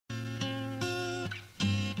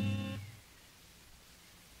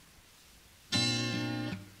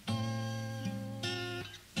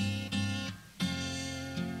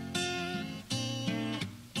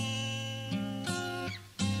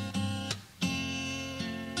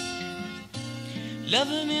Love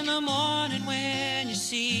him in the morning when you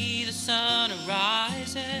see the sun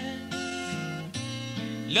arising.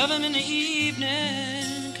 Love him in the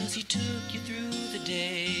evening 'cause he took you through the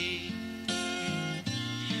day.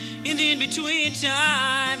 In the in-between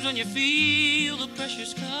times when you feel the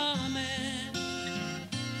pressure's coming,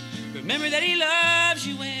 remember that he loves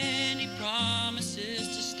you and he promises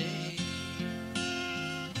to stay.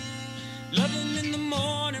 Love him in the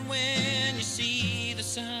morning when you see the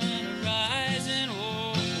sun arising.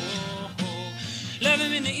 Oh, oh, oh. Love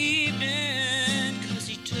him in the evening 'cause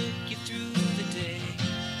he took you through the day.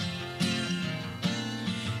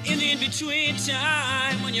 In the in-between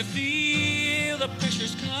time when you feel the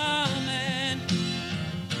pressure's coming,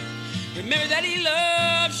 remember that he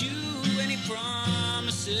loves you and he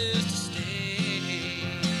promises to stay.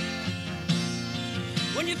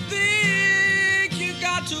 When you think you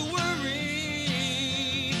got to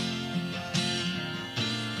worry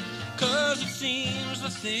 'cause it seems the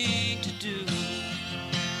thing to do,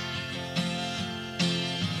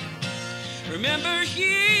 remember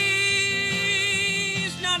he's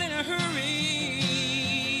not in a hurry.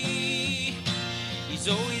 He's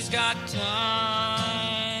always got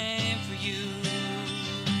time for you.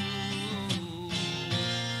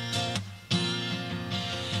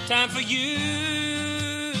 Time for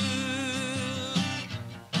you.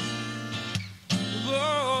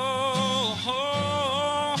 Oh,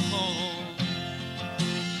 oh, oh.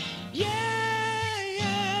 Yeah,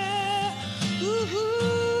 yeah. Ooh,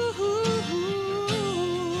 ooh, ooh,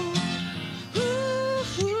 ooh. Ooh,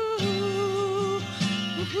 ooh,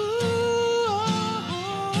 ooh.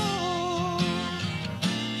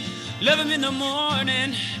 Love him in the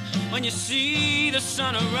morning when you see the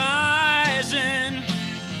sun arising.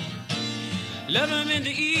 Love him in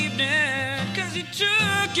the evening 'cause he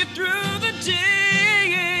took you through the day.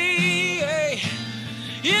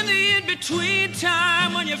 In the in-between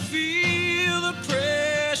time when you feel the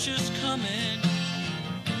pressure's coming,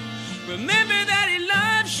 remember that he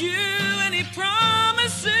loves you and he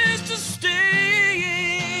promises to stay.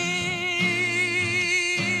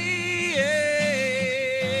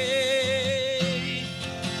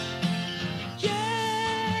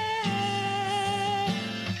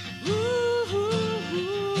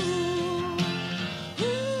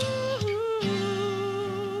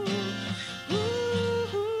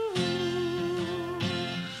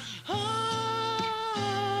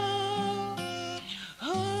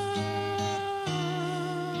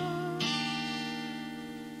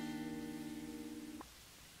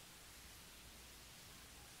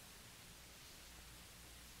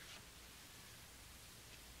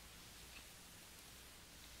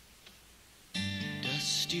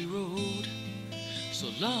 Road so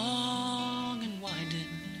long and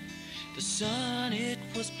winding, the sun it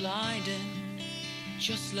was blinding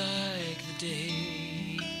just like the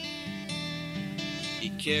day. He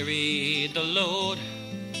carried the load,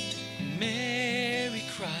 Mary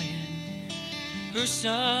crying, her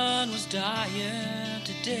son was dying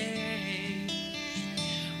today.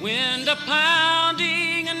 When the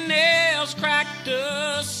pounding and nails cracked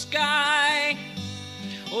the sky,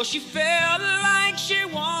 oh, she felt like she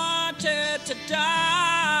wanted to die.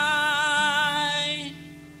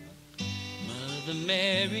 Mother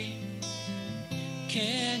Mary,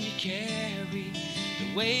 can you carry the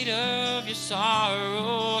weight of your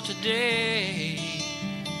sorrow today?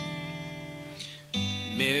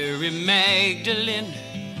 Mary Magdalene,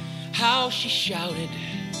 how she shouted,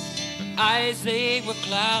 her eyes they were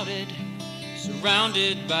clouded,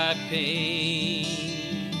 surrounded by pain.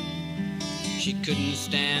 She couldn't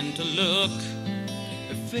stand to look,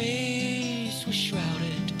 her face was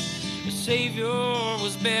shrouded, the Savior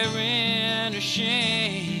was bearing her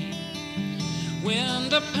shame. When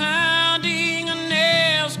the pounding of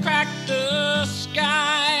nails cracked the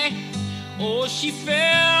sky, oh, she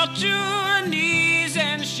fell to her knees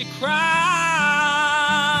and she cried.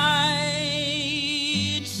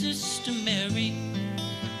 Sister Mary,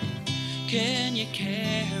 can you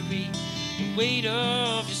carry the weight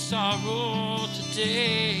of your sorrow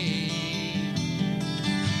today?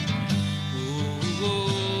 Oh, oh,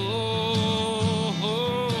 oh,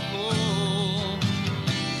 oh,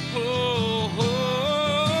 oh, oh,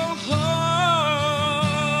 oh.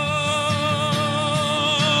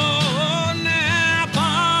 Now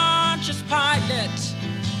Pontius Pilate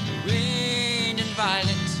reigned in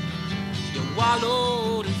violence. You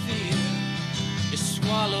wallowed in fear, you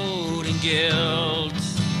swallowed in guilt.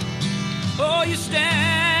 Oh, you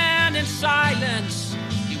stand in silence,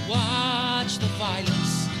 you watch the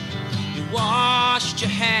violence, you washed your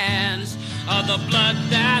hands of the blood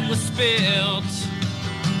that was spilled.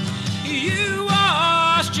 You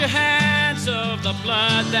washed your hands effects of the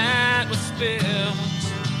blood that was spilled.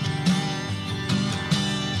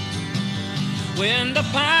 When the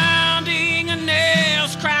pounding of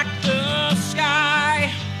nails cracked the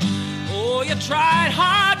sky, oh, you tried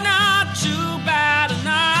hard not to bat an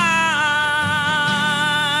eye.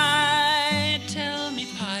 Tell me,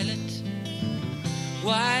 Pilate,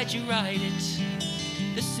 why'd you write it?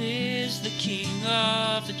 This is the King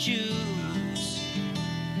of the Jews.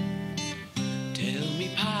 Tell me,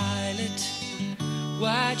 Pilate,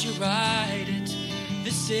 why'd you write it?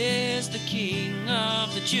 This is the King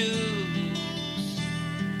of the Jews.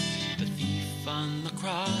 The thief on the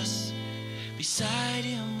cross beside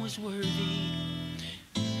him was worthy,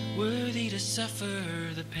 worthy to suffer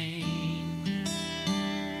the pain.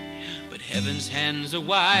 But heaven's hands are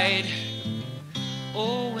wide,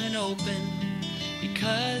 oh, and open,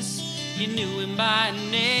 because you knew him by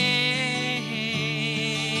name.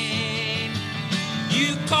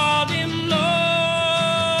 You called him Lord.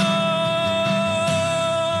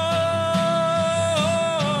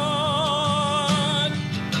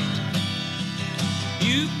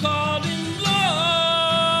 You called him Lord.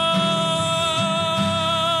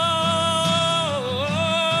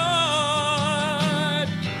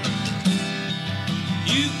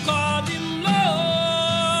 You called him Lord.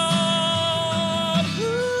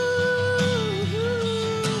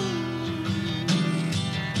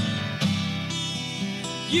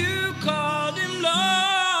 You called him Lord.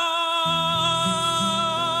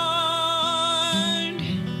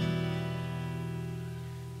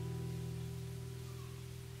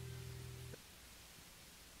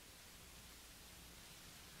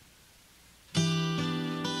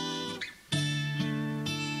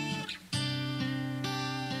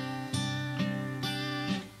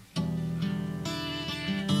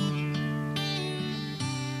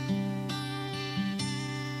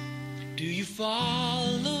 Do you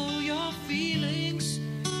follow your feelings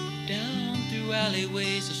down through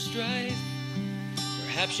alleyways of strife?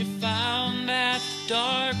 Perhaps you found that the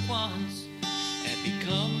dark ones had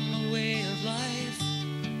become a way of life.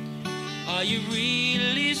 Are you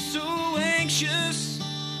really so anxious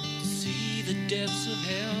to see the depths of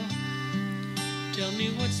hell? Tell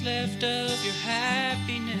me what's left of your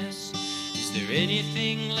happiness. Is there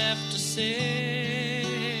anything left to say?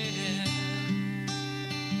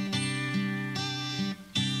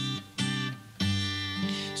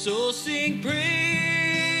 So sing praise.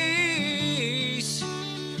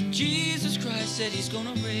 Jesus Christ said he's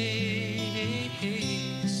gonna raise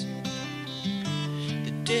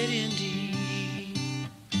the dead indeed.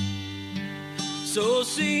 So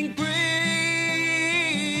sing praise.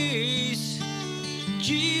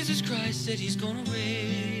 Jesus Christ said he's gonna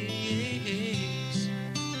raise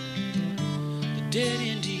the dead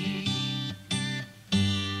indeed.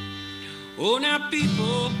 Oh, now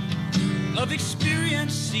people of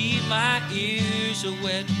experience, see my ears are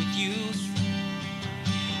wet with youth,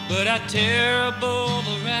 but how terrible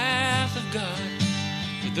the wrath of God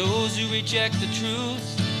for those who reject the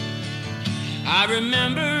truth. I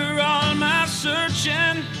remember all my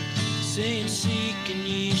searching, saying, seek and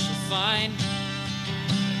ye shall find.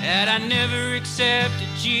 Had I never accepted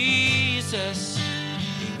Jesus,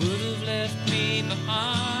 he would have left me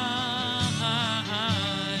behind.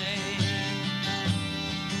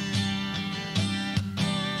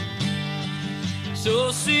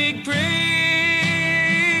 So sing praise.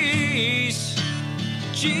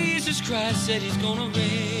 Jesus Christ said he's gonna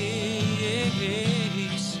raise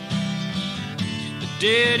the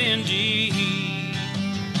dead indeed.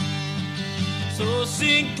 So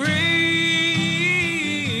sing praise.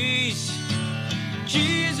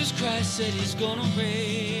 Jesus Christ said he's gonna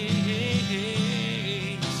raise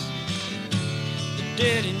the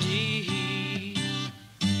dead indeed.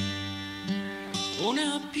 Oh,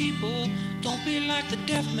 now people, don't be like the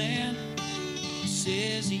deaf man who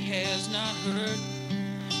says he has not heard.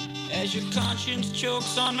 As your conscience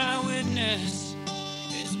chokes on my witness,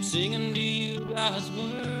 as I'm singing to you God's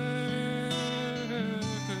word.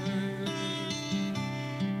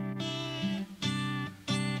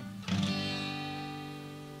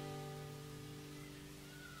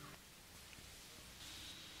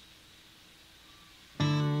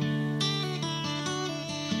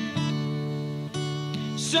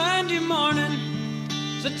 Sunday morning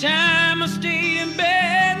is the time I stayed in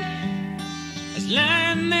bed, as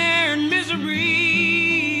lying there in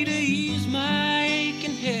misery to ease my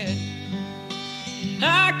aching head.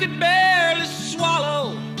 I could barely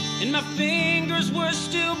swallow, and my fingers were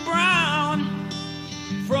still brown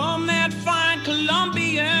from that fine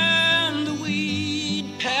Colombian the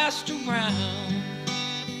weed passed around.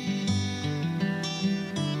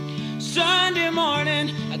 Sunday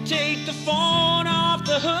morning, I take the phone off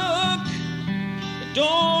the hook. I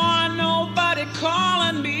don't want nobody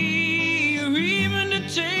calling me or even to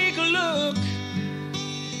take a look.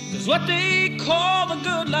 'Cause what they call the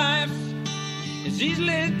good life is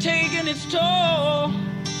easily taking its toll.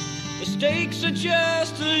 The stakes are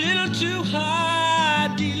just a little too high,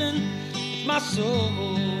 dealing with my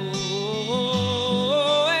soul.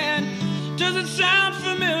 And does it sound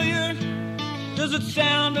familiar? Does it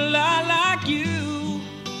sound a lot like you?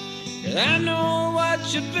 I know what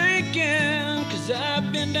you're thinking, 'cause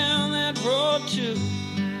I've been down that road too.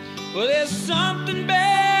 Well, there's something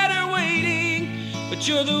better waiting, but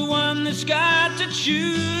you're the one that's got to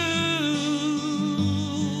choose.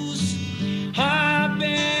 I've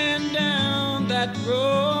been down that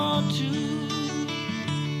road too.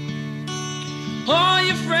 All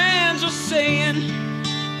your friends are saying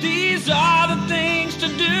these are the things to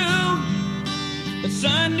do, but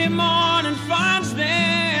Sunday morning finds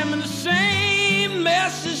them in the same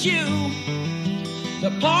mess as you.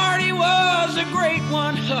 The party was a great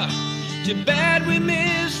one, too bad we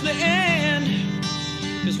missed the end.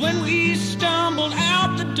 'Cause when we stumbled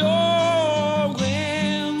out the door,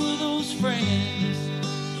 where were those friends?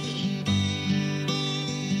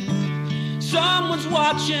 Someone's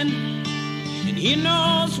watching, and he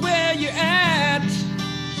knows where you're at.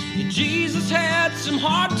 And Jesus had some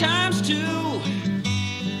hard times too.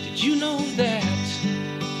 Did you know that?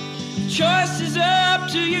 The choice is up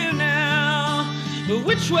to you now, but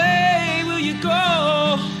which way will you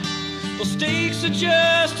go? Well, stakes are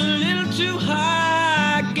just a little too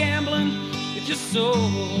high, gambling with your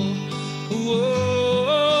soul.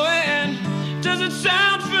 Whoa, and does it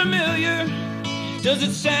sound familiar? Does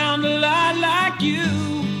it sound a lot like you?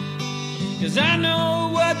 'Cause I know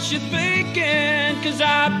what you're thinking, 'cause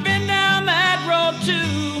I've been down that road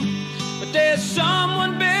too. But there's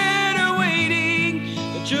someone better waiting,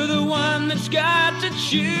 but you're the one that's got to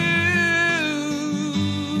choose.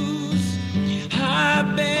 I've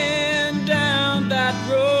been down that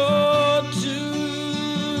road too.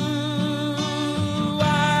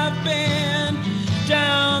 I've been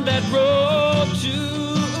down that road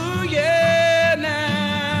too. Yeah,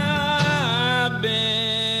 now I've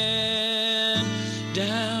been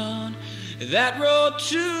down that road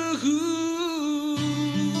too.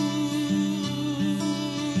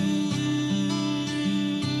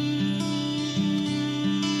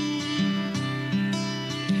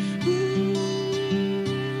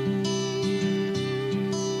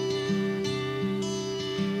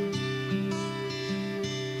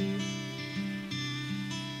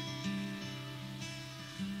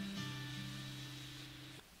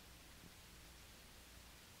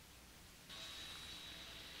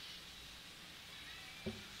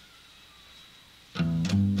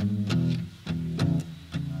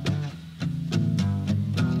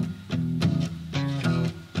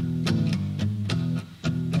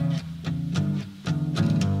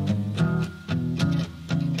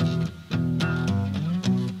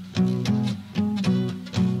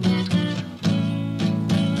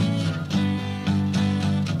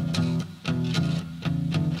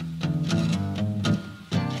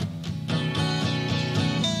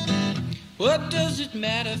 What does it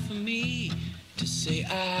matter for me to say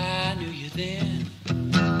I knew you then?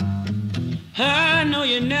 I know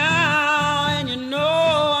you now, and you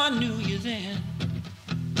know I knew you then.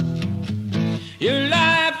 Your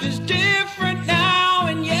life is different now,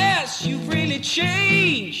 and yes, you've really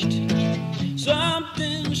changed.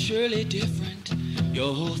 Something surely different,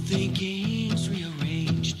 your whole thinking's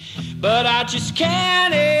rearranged. But I just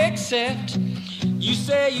can't accept you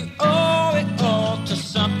say you owe it all to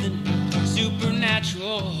something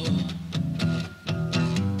supernatural.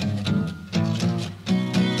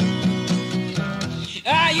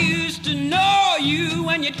 I used to know you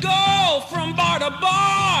when you'd go from bar to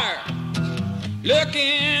bar,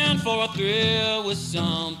 looking for a thrill with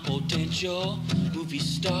some potential movie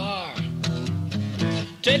star,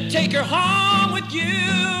 to take her home with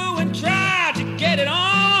you and try to get it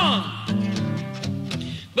on.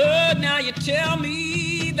 But now you tell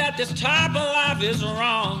me that this type of life is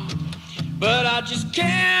wrong. But I just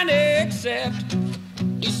can't accept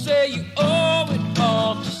you say you owe it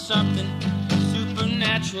all to something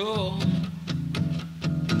supernatural.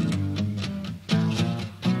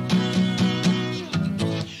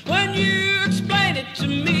 When you explain it to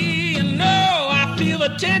me, you know I feel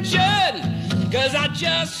the tension, 'cause I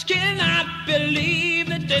just cannot believe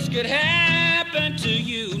that this could happen to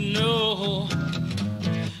you. No,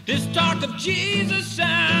 this talk of Jesus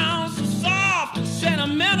sounds so soft and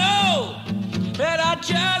sentimental, but I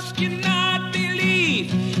just cannot believe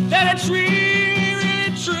that it's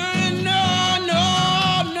really true. No, no,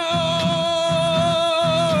 no.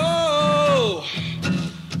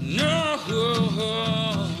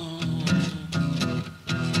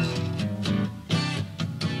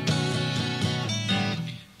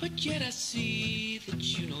 that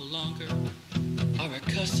you no longer are a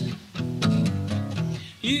cousin.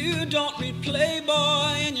 You don't read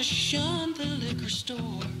Playboy and you shun the liquor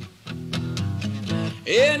store.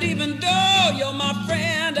 And even though you're my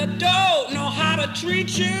friend, I don't know how to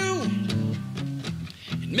treat you.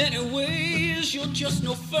 In many ways, you're just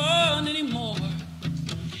no fun anymore.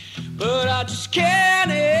 But I just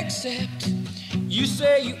can't accept. You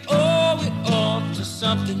say you owe it all to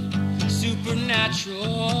something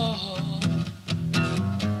supernatural.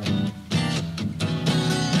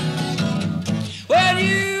 When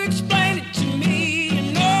you explain it to me,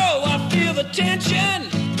 you know I feel the tension.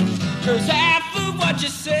 'Cause half of what you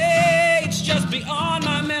say, it's just beyond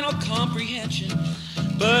my mental comprehension.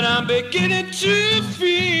 But I'm beginning to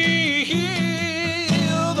feel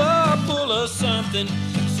the pull of something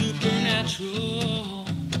supernatural.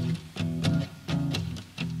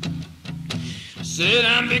 Said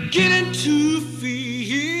I'm beginning to feel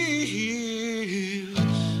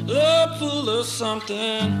the pull of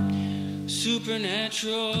something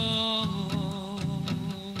supernatural.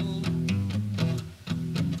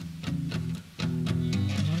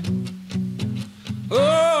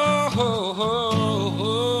 Oh, oh, oh,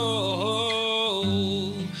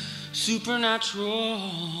 oh, supernatural.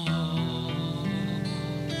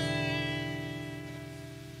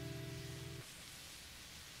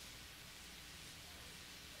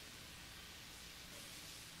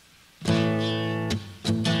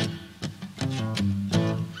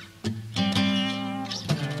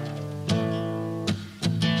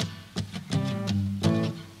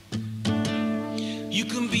 You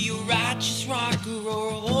can be a righteous rocker or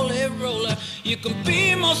a holy roller. You can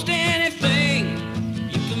be most anything.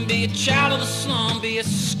 You can be a child of the slum, be a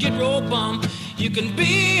skid row bum. You can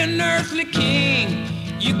be an earthly king.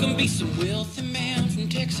 You can be some wealthy man from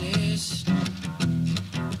Texas,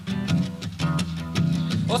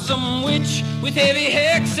 or some witch with heavy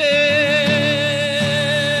hexes.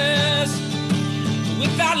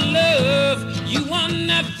 Without love, you are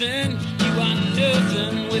nothing. You are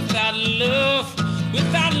nothing without love.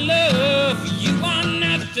 Without love, you are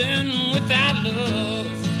nothing without love.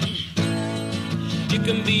 You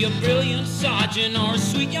can be a brilliant sergeant or a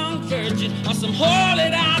sweet young virgin or some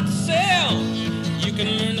hollowed out cell. You can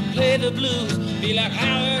learn to play the blues, be like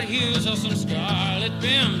Howard Hughes or some Scarlett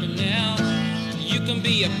Pimpernel. You can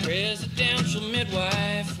be a presidential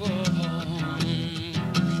midwife.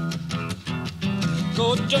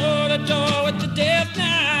 Go door to door with the death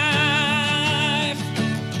knife.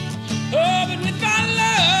 Oh, but without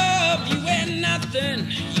love, you ain't nothing.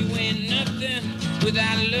 You ain't nothing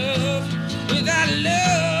without love. Without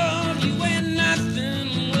love, you ain't nothing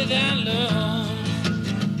without love.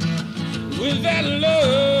 Without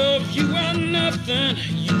love, you are nothing.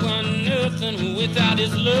 You are nothing without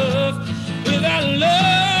his love. Without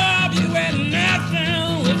love, you ain't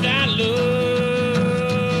nothing without love.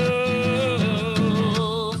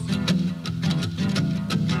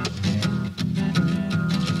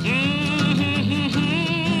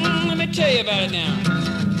 Let me tell you about it now.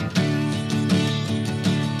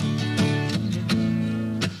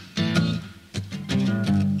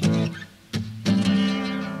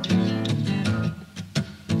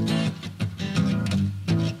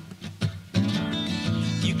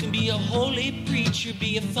 Be a holy preacher,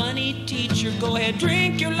 be a funny teacher, go ahead,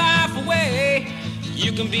 drink your life away.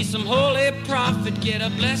 You can be some holy prophet, get a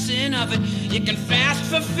blessing of it. You can fast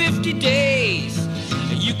for 50 days.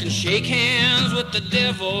 You can shake hands with the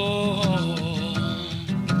devil,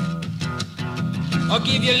 or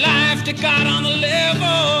give your life to God on the level.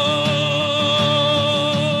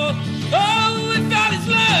 Oh, without his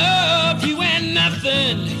love, you ain't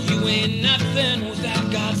nothing. You ain't nothing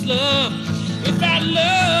without God's love. Without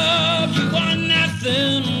love, you are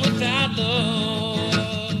nothing without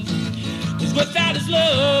love. 'Cause without his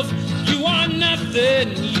love, you are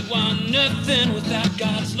nothing. You are nothing without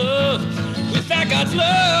God's love. Without God's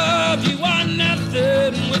love, you are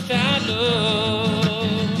nothing without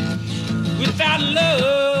love. Without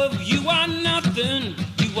love, you are nothing.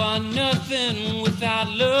 You are nothing without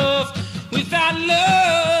love. Without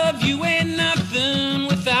love, you ain't nothing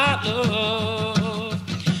without love.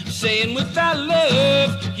 Saying without love,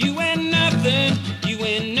 you ain't nothing. You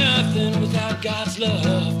ain't nothing without God's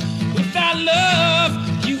love. Without love,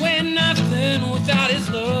 you ain't nothing without his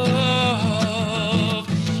love.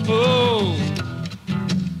 Oh.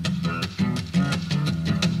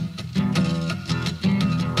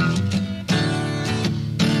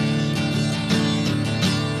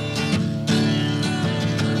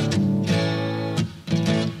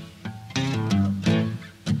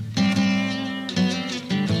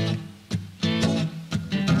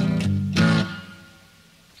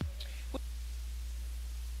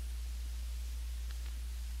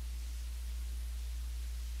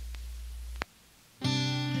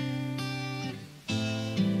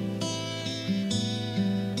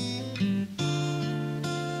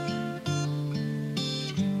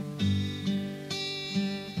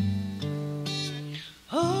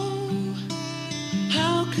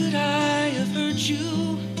 could I have hurt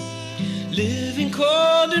you? Living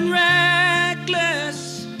cold and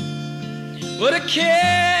reckless, what a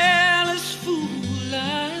careless fool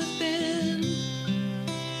I've been.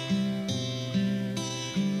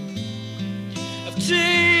 I've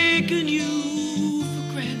taken you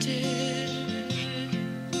for granted.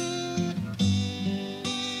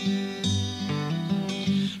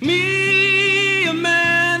 Me, a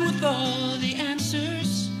man with all the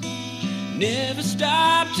answers, never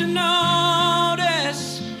stopped to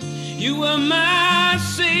notice you were my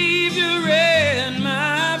savior and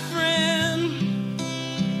my friend.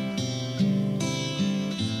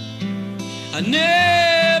 I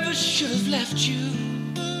never should have left you.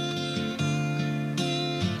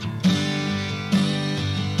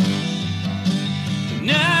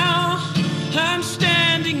 Now I'm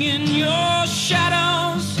standing in your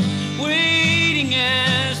shadows, waiting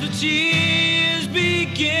as the tears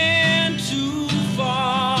begin to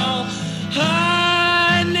fall.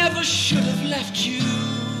 I never should have left you.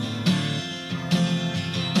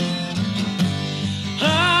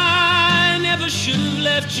 I never should have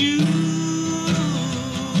left you.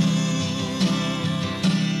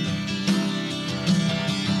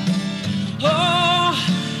 Oh,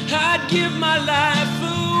 I'd give my life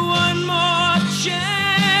for one more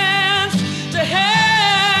chance to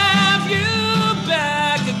have you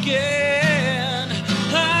back again.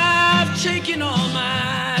 I've taken all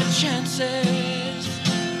my chances.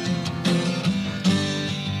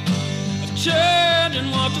 I've turned and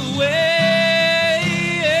walked away.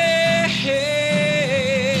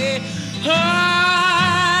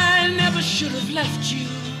 I never should have left you.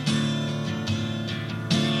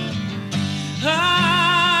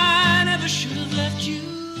 I never should have left you.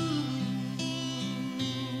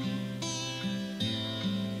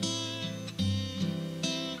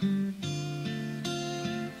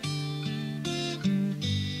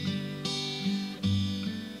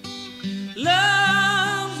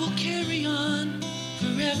 Love will carry on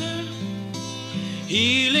forever,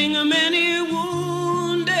 healing many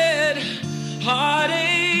wounded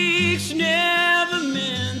heartaches never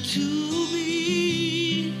meant to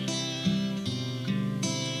be.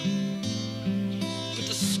 But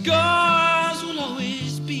the scars will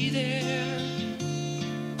always be there.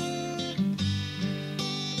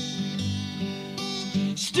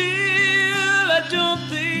 Still, I don't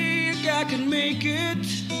think I can make it,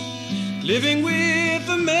 living with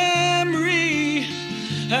the memory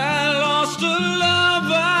I lost a love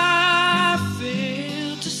I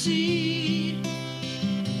failed to see.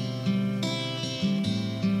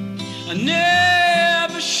 I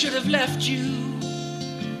never should have left you.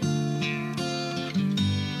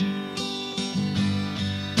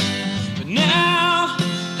 But now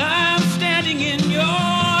I'm standing in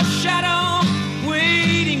your shadow,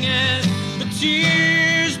 waiting as the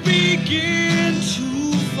tears begin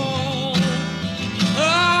to fall.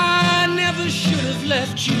 I never should have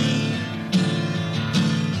left you.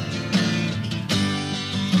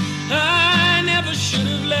 I never should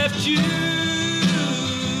have left you.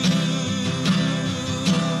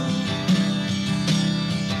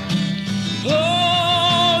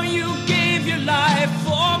 Oh, you gave your life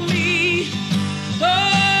for me, oh,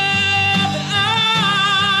 that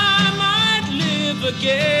I might live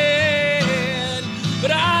again.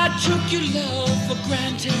 But I took your love for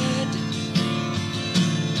granted.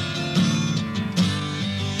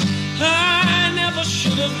 I never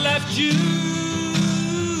should have left you.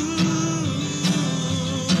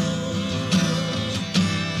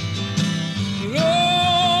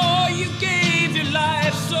 Oh, you gave your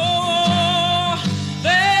life so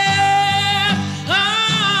that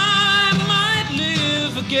I might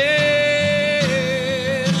live again.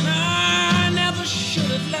 I never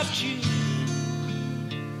should have left you.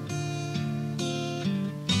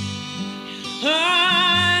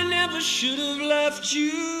 I never should have left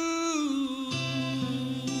you.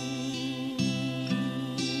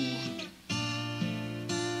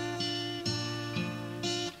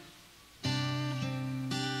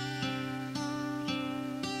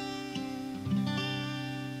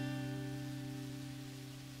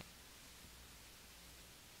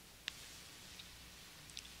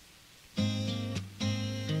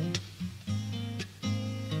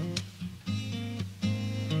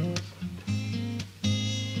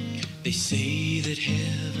 They say that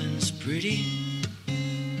heaven's pretty,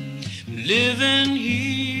 living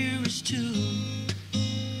here is too.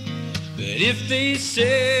 But if they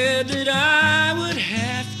said that I would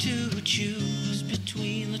have to choose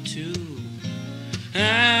between the two,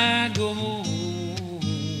 I'd go home,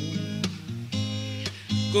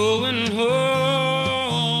 going home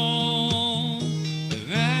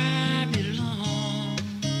where I belong.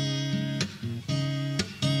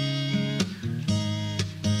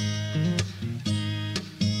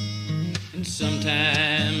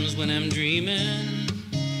 dreaming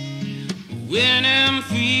when I'm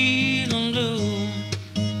feeling blue.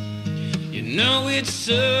 You know it's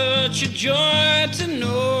such a joy to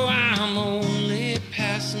know I'm only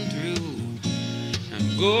passing through.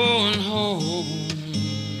 I'm going home,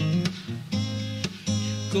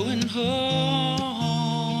 going home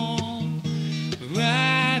where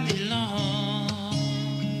I belong.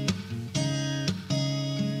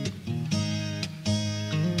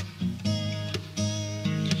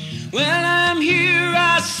 Well, I'm here,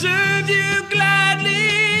 I serve you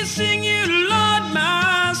gladly, sing you, Lord,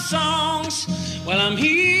 my songs. While I'm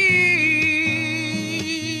here,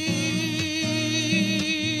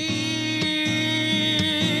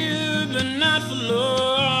 but not for long.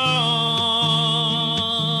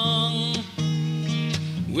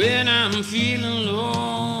 When I'm feeling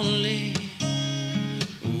lonely,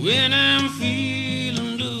 when I'm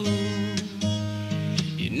feeling blue,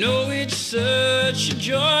 you know it's such a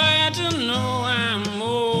joy to know I'm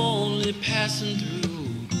only passing through.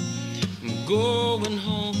 I'm going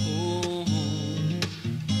home,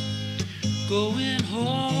 going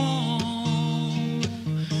home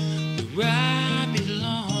where I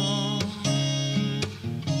belong.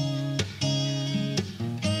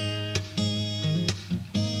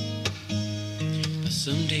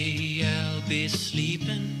 Someday I'll be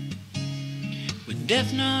sleeping when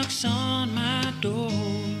death knocks on my door,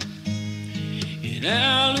 and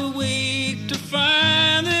I'll awake to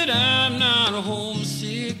find that I'm not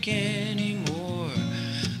homesick anymore.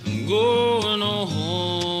 I'm going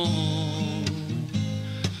home,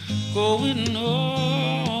 going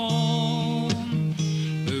home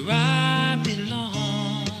where I belong.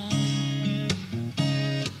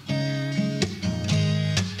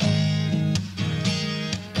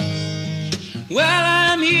 Well,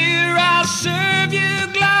 I'm here, I'll serve you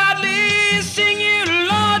gladly, sing you,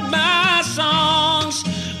 Lord, my songs.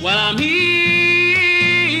 While I'm here,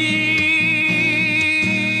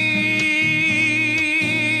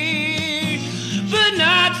 but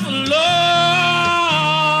not for long.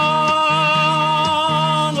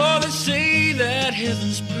 Oh, they say that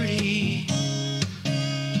heaven's pretty,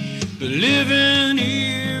 but living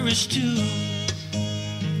here is too.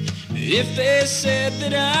 If they said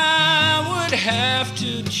that I would have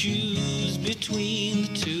to choose between the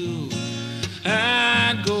two,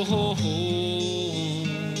 I'd go home,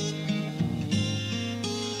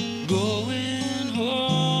 going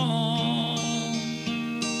home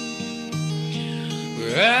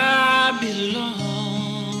where I belong.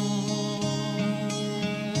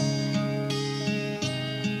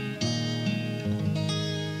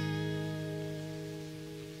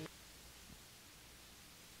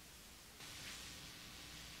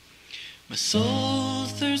 My soul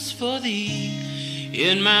thirsts for thee,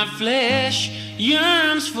 and my flesh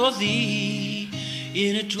yearns for thee,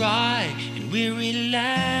 in a dry and weary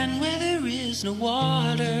land where there is no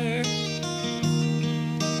water.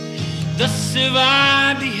 Thus have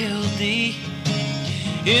I beheld thee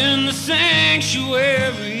in the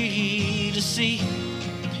sanctuary, to see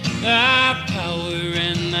thy power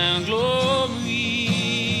and thy glory.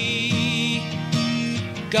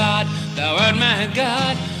 God, thou art my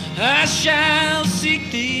God, I shall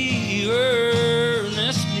seek thee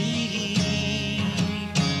earnestly.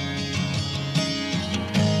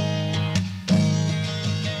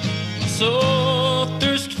 My soul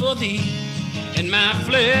thirsts for thee, and my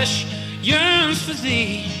flesh yearns for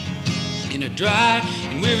thee, in a dry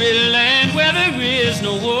and weary land where there is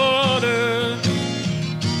no water.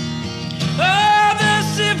 Oh,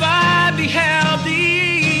 thus have I beheld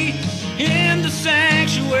thee in the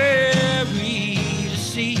sanctuary, to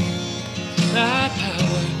see thy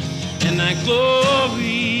power and thy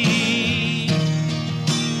glory.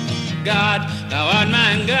 God, thou art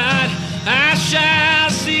my God, I shall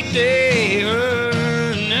seek thee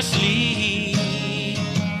earnestly.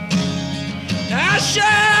 I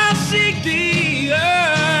shall seek thee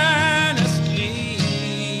earnestly.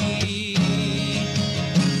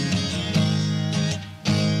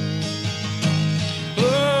 Oh,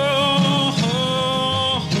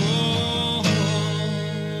 oh, oh,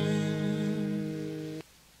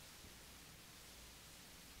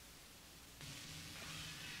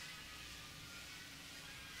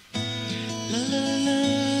 La la la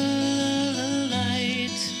la,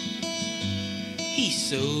 light, he's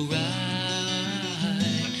so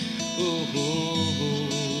right. Oh, oh, oh.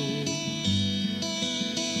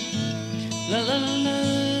 La la la la,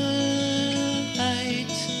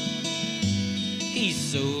 light, he's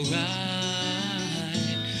so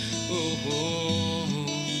right. Oh, oh, oh.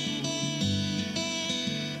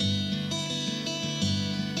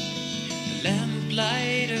 The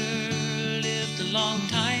lamplighter lived a long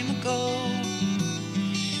time ago.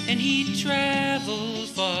 and he traveled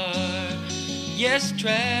far, yes,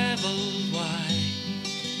 traveled wide.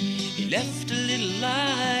 He left a little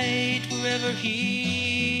light wherever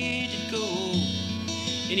he did go,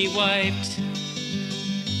 and he wiped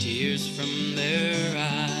tears from their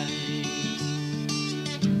eyes.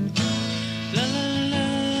 La la la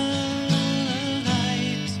la,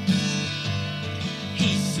 light,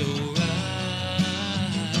 he's so right.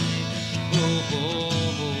 Oh,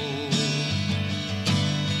 oh, oh.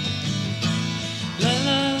 La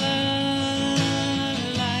la la,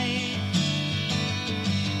 light,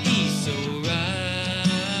 he's so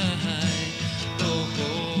right. Oh,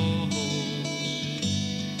 oh, oh.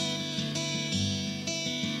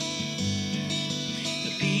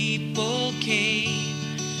 The people came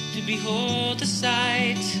to behold the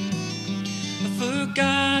sight, a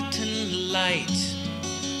forgotten light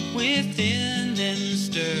within them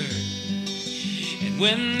stirred. And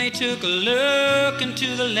when they took a look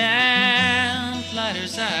into the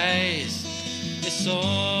lamplighter's eyes, they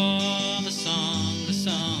saw the song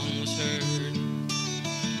was heard.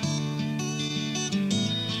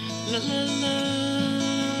 La la la,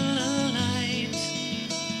 light,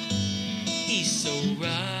 he's so right.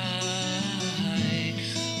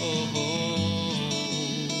 Oh, oh.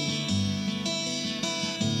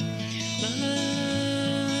 La la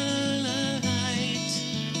la, light,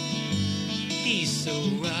 he's so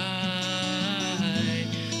right.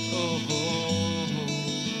 Oh, oh.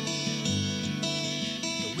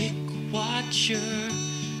 The wick watcher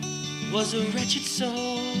was a wretched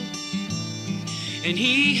soul, and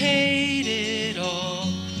he hated all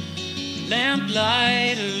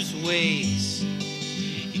lamplighters' ways.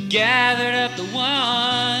 He gathered up the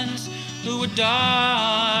ones who were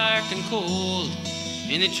dark and cold,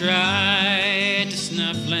 and they tried to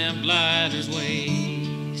snuff lamplighters'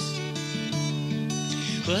 ways.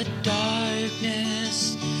 But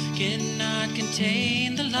darkness cannot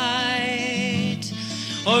contain the light,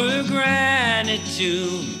 or a granite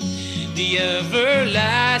tomb, the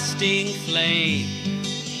everlasting flame.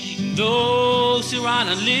 Those who are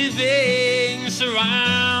not living,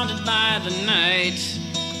 surrounded by the night,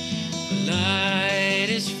 the light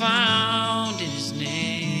is found in his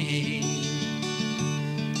name.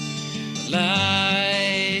 The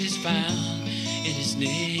light is found in his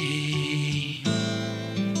name.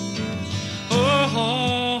 Oh,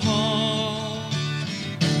 oh, oh.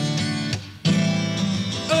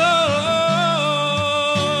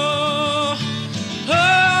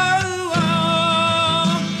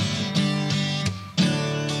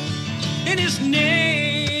 In his name.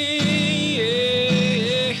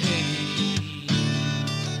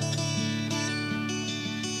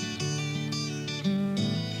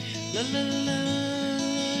 La la la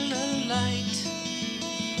la, light,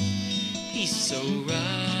 he's so right.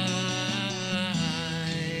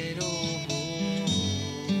 Oh, oh.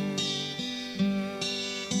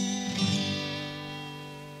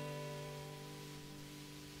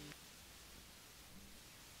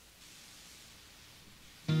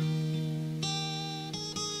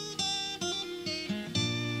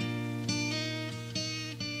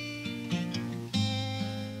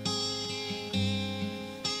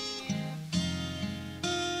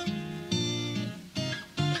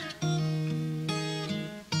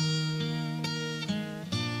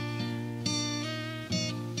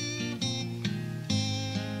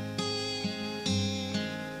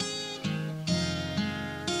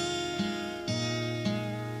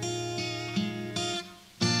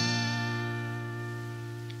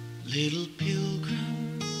 Little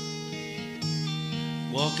pilgrim,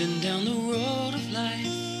 walking down the road of life.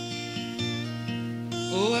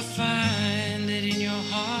 Oh, I find that in your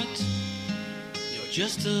heart, you're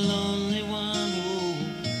just a lonely one.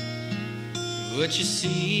 Oh, what you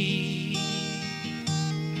see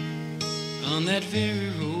on that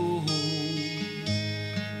very road.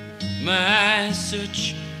 My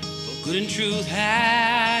search for good and truth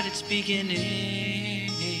had its beginning.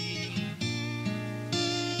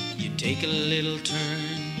 Take a little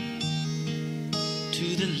turn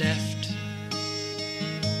to the left,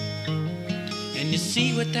 and you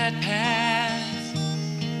see what that path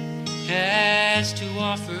has to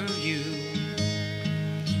offer you.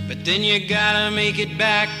 But then you gotta make it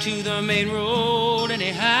back to the main road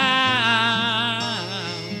anyhow,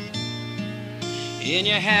 and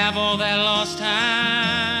you have all that lost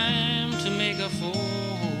time to make up for.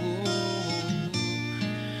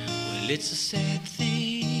 Well, it's a sad thing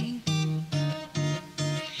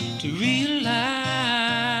to realize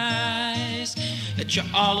that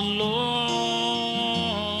you're all alone,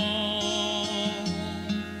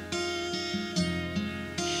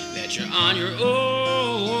 that you're on your own.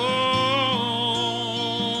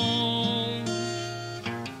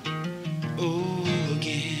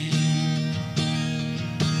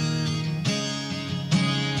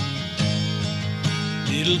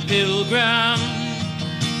 pilgrim,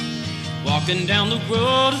 walking down the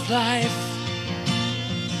road of life.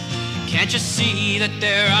 Can't you see that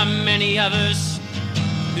there are many others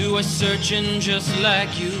who are searching just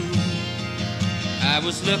like you? I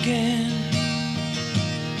was looking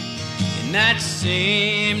in that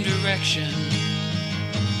same direction,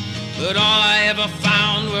 but all I ever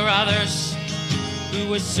found were others who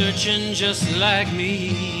were searching just like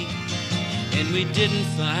me. And we didn't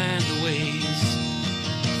find the ways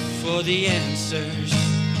for the answers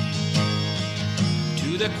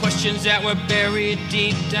to the questions that were buried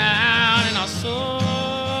deep down in our souls.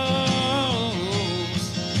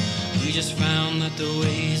 We just found that the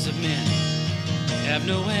ways of men have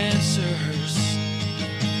no answers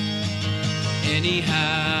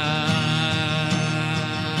anyhow.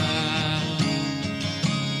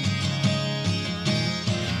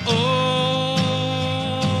 Oh,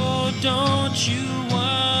 don't you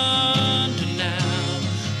wonder now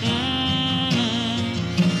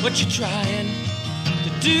what you're trying to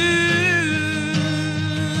do?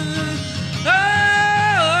 Oh,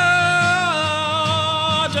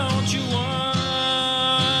 don't you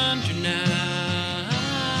wonder now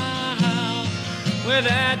where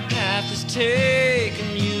that path is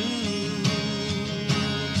taking you?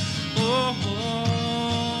 Oh,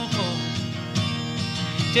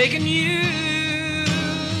 taking you.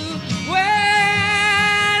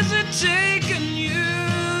 Where's it taking you?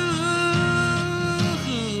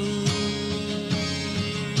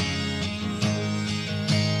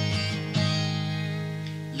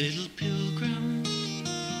 Little pilgrim,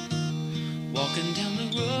 walking down the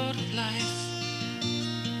road of life.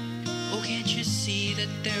 Oh, can't you see that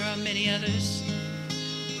there are many others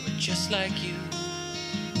who are just like you?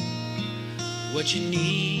 What you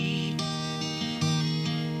need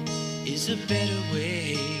is a better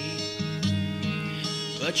way,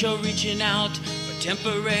 but you're reaching out for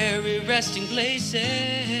temporary resting places,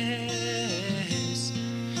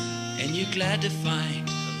 and you're glad to find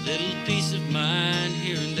a little peace of mind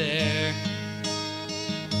here and there.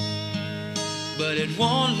 But it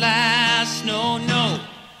won't last, no, no,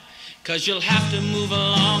 'cause you'll have to move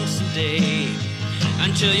along someday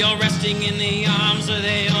until you're resting in the arms of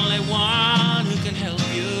the only one who can help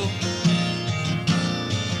you.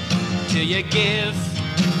 Till you give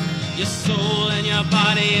your soul and your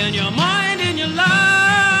body and your mind and your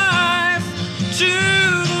life to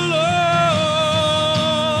the Lord,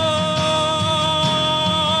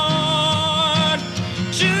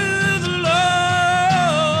 to the Lord.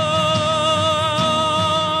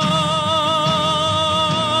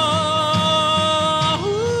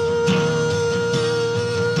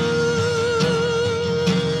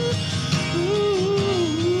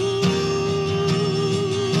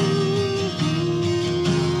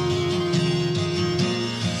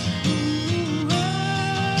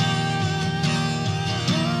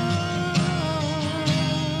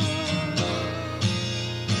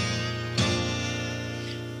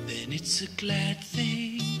 It's a glad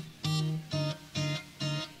thing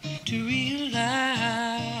to realize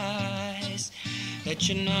that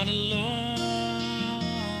you're not alone,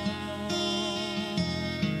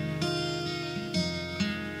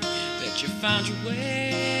 that you found your way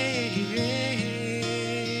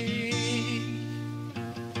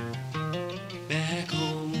back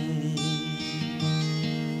home,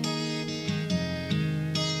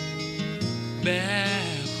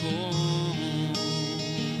 back home.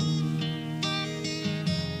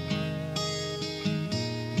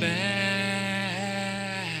 Back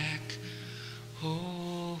home.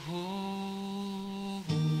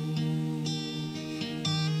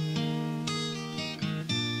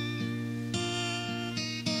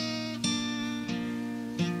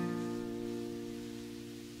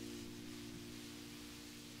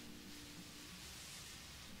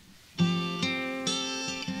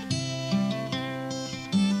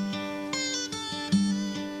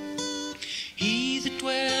 He that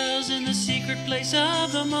dwells in the secret place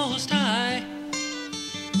of the Most High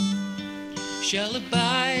shall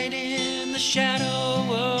abide in the shadow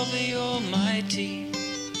of the Almighty.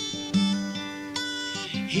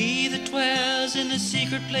 He that dwells in the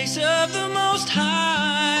secret place of the Most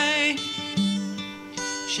High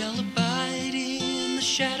shall abide in the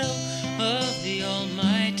shadow of the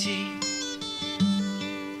Almighty.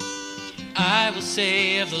 I will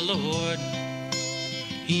say of the Lord,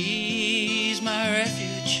 He's my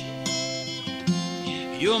refuge.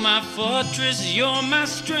 You're my fortress, you're my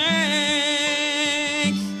strength.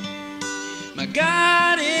 My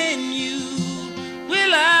God, in you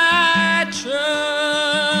will I trust.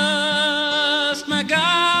 My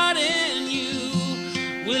God, in you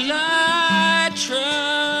will I trust.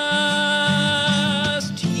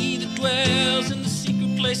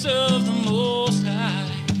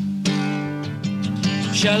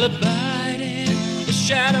 shall abide in the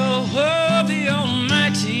shadow of the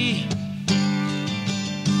Almighty.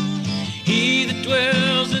 He that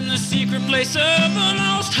dwells in the secret place of the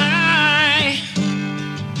Most High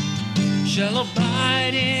shall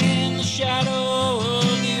abide in the shadow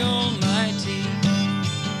of the Almighty.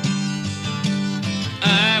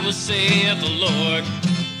 I will say of the Lord,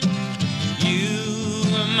 you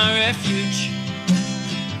are my refuge.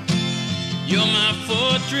 You're my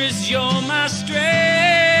fortress, you're my strength.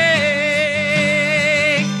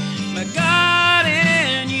 My God,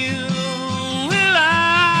 in you will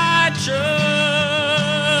I trust.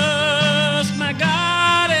 My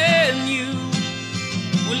God, in you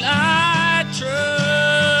will I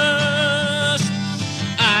trust.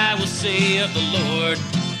 I will say of the Lord,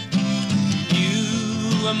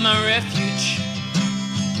 you are my refuge.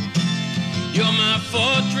 You're my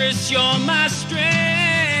fortress, you're my strength.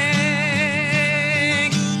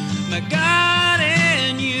 My God,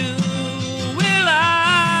 in you will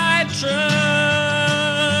I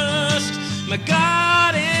trust. My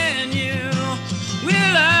God, in you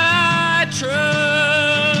will I trust.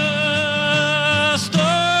 Oh,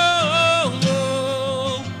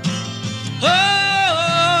 oh, oh,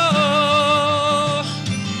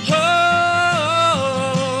 oh, oh, oh.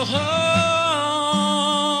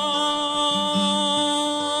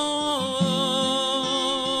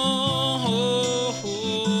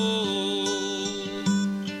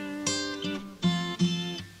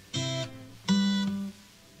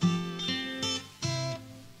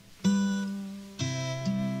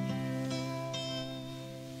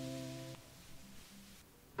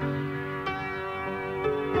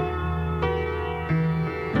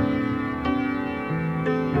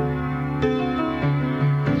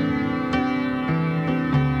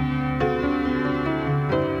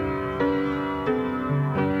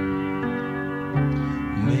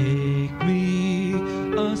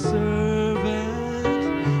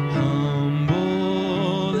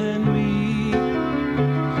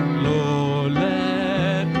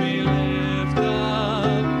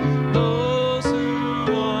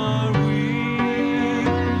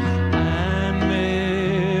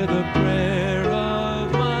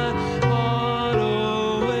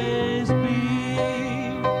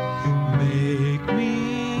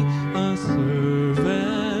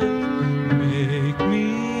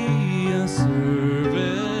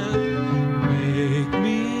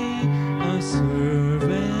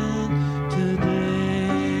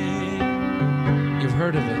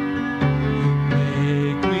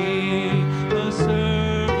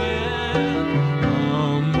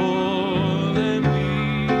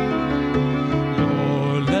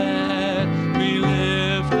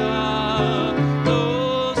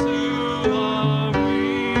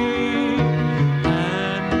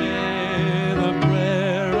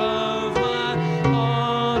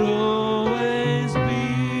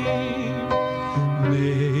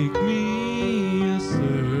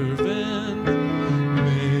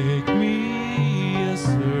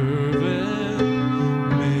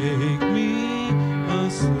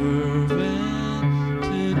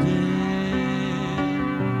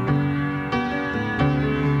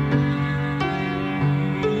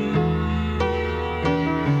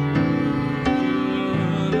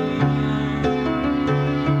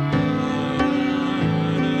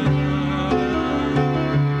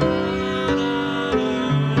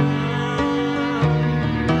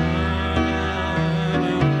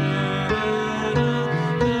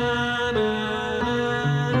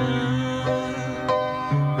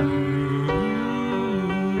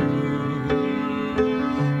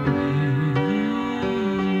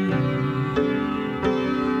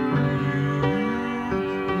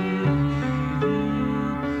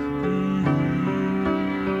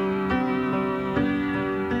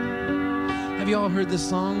 Heard this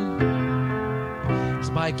song? It's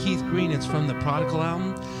by Keith Green. It's from the Prodigal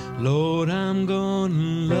album. Lord, I'm gonna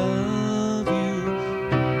love you.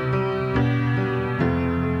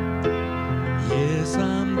 Yes,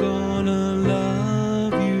 I'm gonna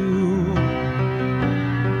love you.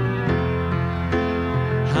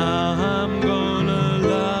 How I'm gonna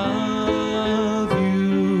love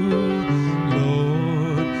you,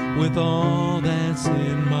 Lord, with all that's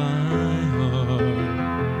in my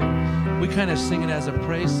heart. We kind of sing it as a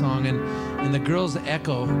praise song, and the girls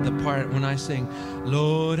echo the part when I sing,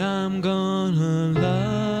 Lord, I'm gonna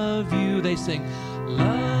love you. They sing,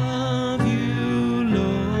 love you,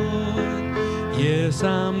 Lord. Yes,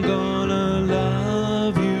 I'm gonna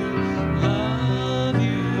love you,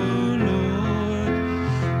 Lord.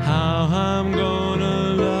 How I'm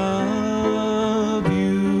gonna love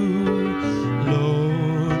you,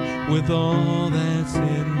 Lord, with all that's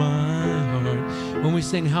in my heart. When we we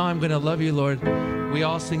sing How I'm Gonna Love You, Lord, we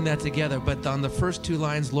all sing that together. But on the first two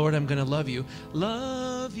lines, Lord, I'm gonna love you.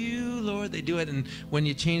 Love you, Lord. They do it. And when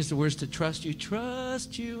you change the words to trust you,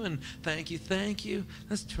 and thank you.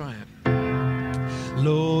 Let's try it.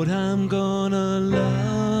 Lord, I'm gonna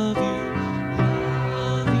love you,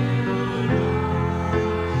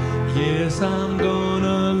 Lord. Yes, I'm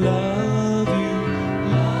gonna love you.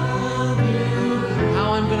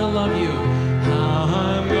 How I'm gonna love you. How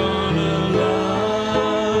I'm gonna love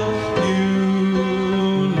you,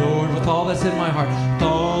 Lord, with all that's in my heart, with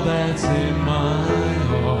all that's in my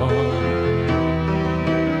heart.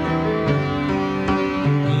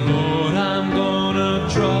 Lord, I'm gonna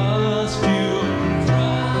trust you,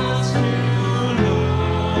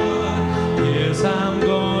 Lord. Yes, I'm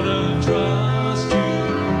gonna trust you,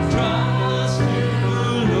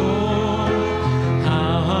 Lord.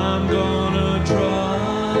 How I'm gonna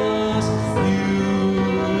trust you,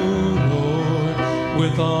 Lord,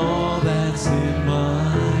 with all that's in my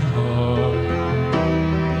heart.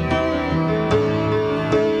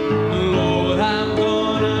 Lord, I'm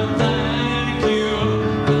gonna thank you,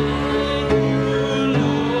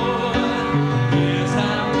 Lord. Yes,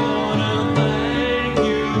 I'm gonna thank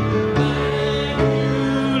you,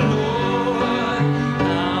 Lord.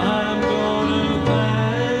 I'm gonna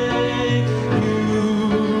thank you,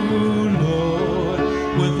 Lord,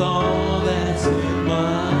 with all that's in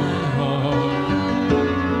my heart.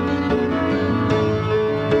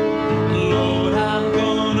 Lord, I'm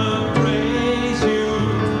gonna praise you,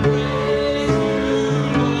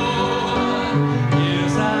 Lord.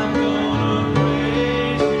 Yes, I'm gonna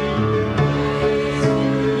praise you,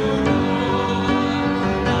 Lord.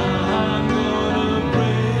 I'm gonna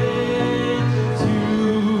praise you,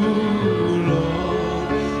 Lord,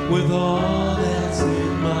 with all that's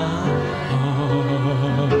in my heart.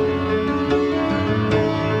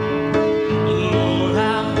 Lord,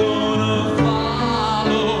 I'm gonna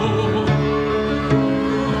follow.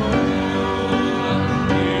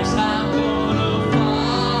 Yes, I'm gonna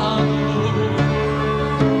follow.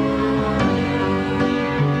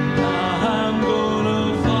 I'm gonna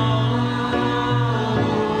follow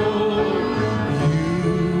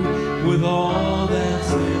you with all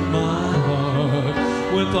that's in my heart,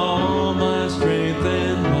 with all my strength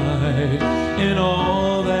and might, and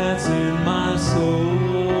all that's in my soul.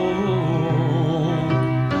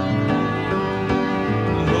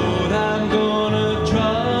 Lord, I'm gonna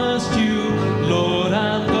trust you. Lord,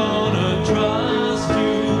 I'm gonna trust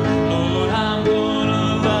you. Lord, I'm gonna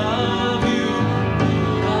love you.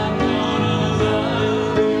 Lord, I'm gonna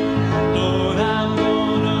love you. Lord, I'm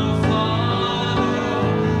gonna follow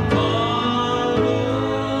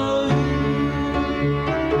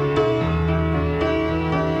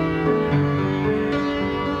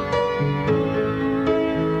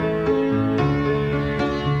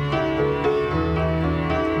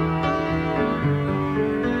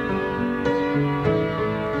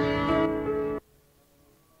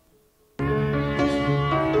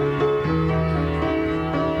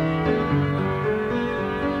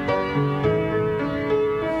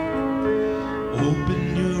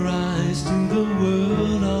Open your eyes to the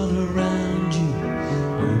world all around you.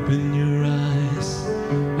 Open your eyes,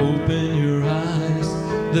 open your eyes.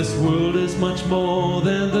 This world is much more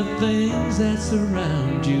than the things that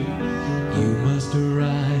surround you. You must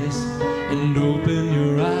arise and open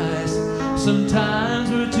your eyes. Sometimes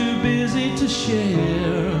we're too busy to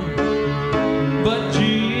share, but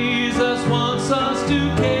Jesus wants us to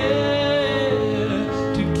care,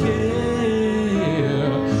 to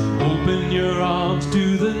care. Open your arms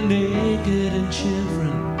to the naked and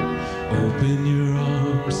children. Open your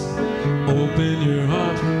arms, open your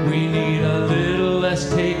heart. We need a little less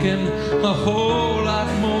taken, a whole lot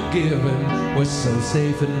more given. We're so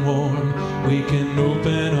safe and warm, we can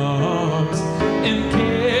open our arms and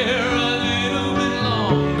care a little bit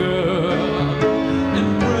longer, and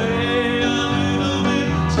pray a little bit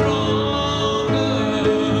stronger,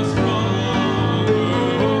 stronger.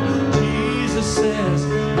 Jesus says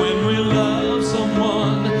when we love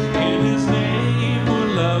someone in His name, we're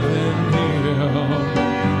loving Him.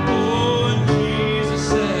 Oh, and Jesus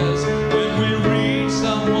says when we reach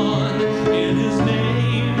someone in His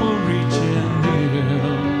name, we're reaching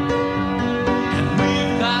Him. And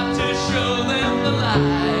we've got to show them the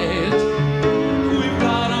light. We've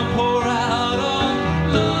got to pour out our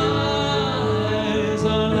lives,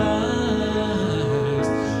 our lives.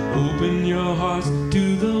 Open your hearts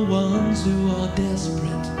to the ones who are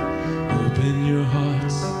desperate. Open your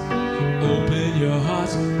hearts, open your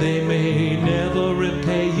hearts. They may never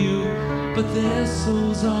repay you, but their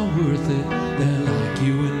souls are worth it. They're like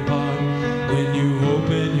you in part when you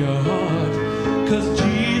open your heart. 'Cause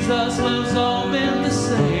Jesus loves all men the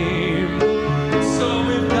same. So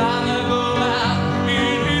we've gotta go out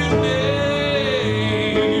in his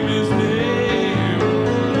name, his name.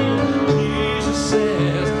 Jesus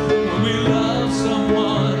says when we love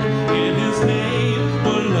someone in his name,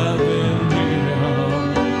 we're loving him.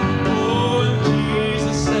 Oh, and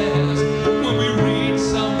Jesus says when we reach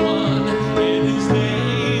someone in his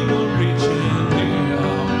name, we're reaching him.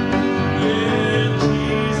 And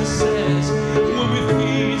Jesus says when we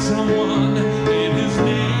feed someone in his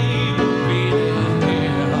name, we're feeding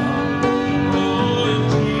him. Oh, and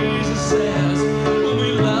Jesus says when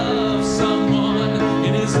we love someone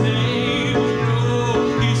in his name,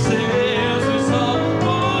 oh, he says it's all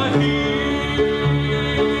for him.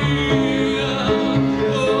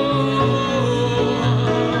 Oh,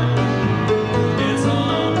 it's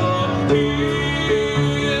all for him.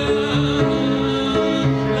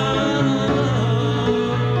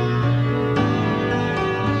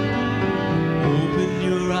 Open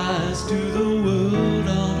your eyes to the world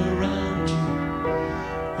all around you.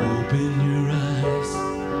 Open your eyes.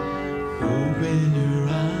 Open your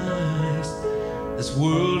eyes. This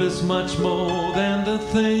world is much more than the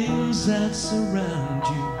things that surround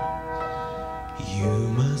you. You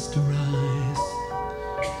must arise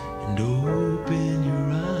and open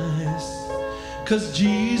your eyes, 'cause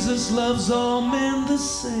Jesus loves all men the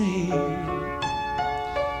same.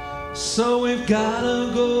 So we've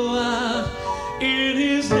gotta go out in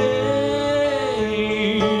his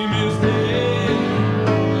name, his name.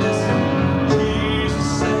 Listen, Jesus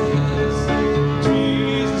says,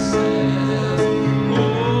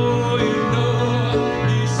 oh, you know,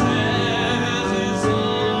 he says it's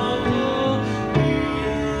all for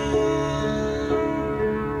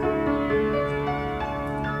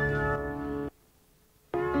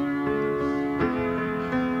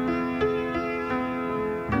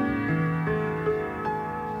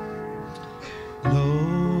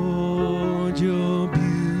Lord,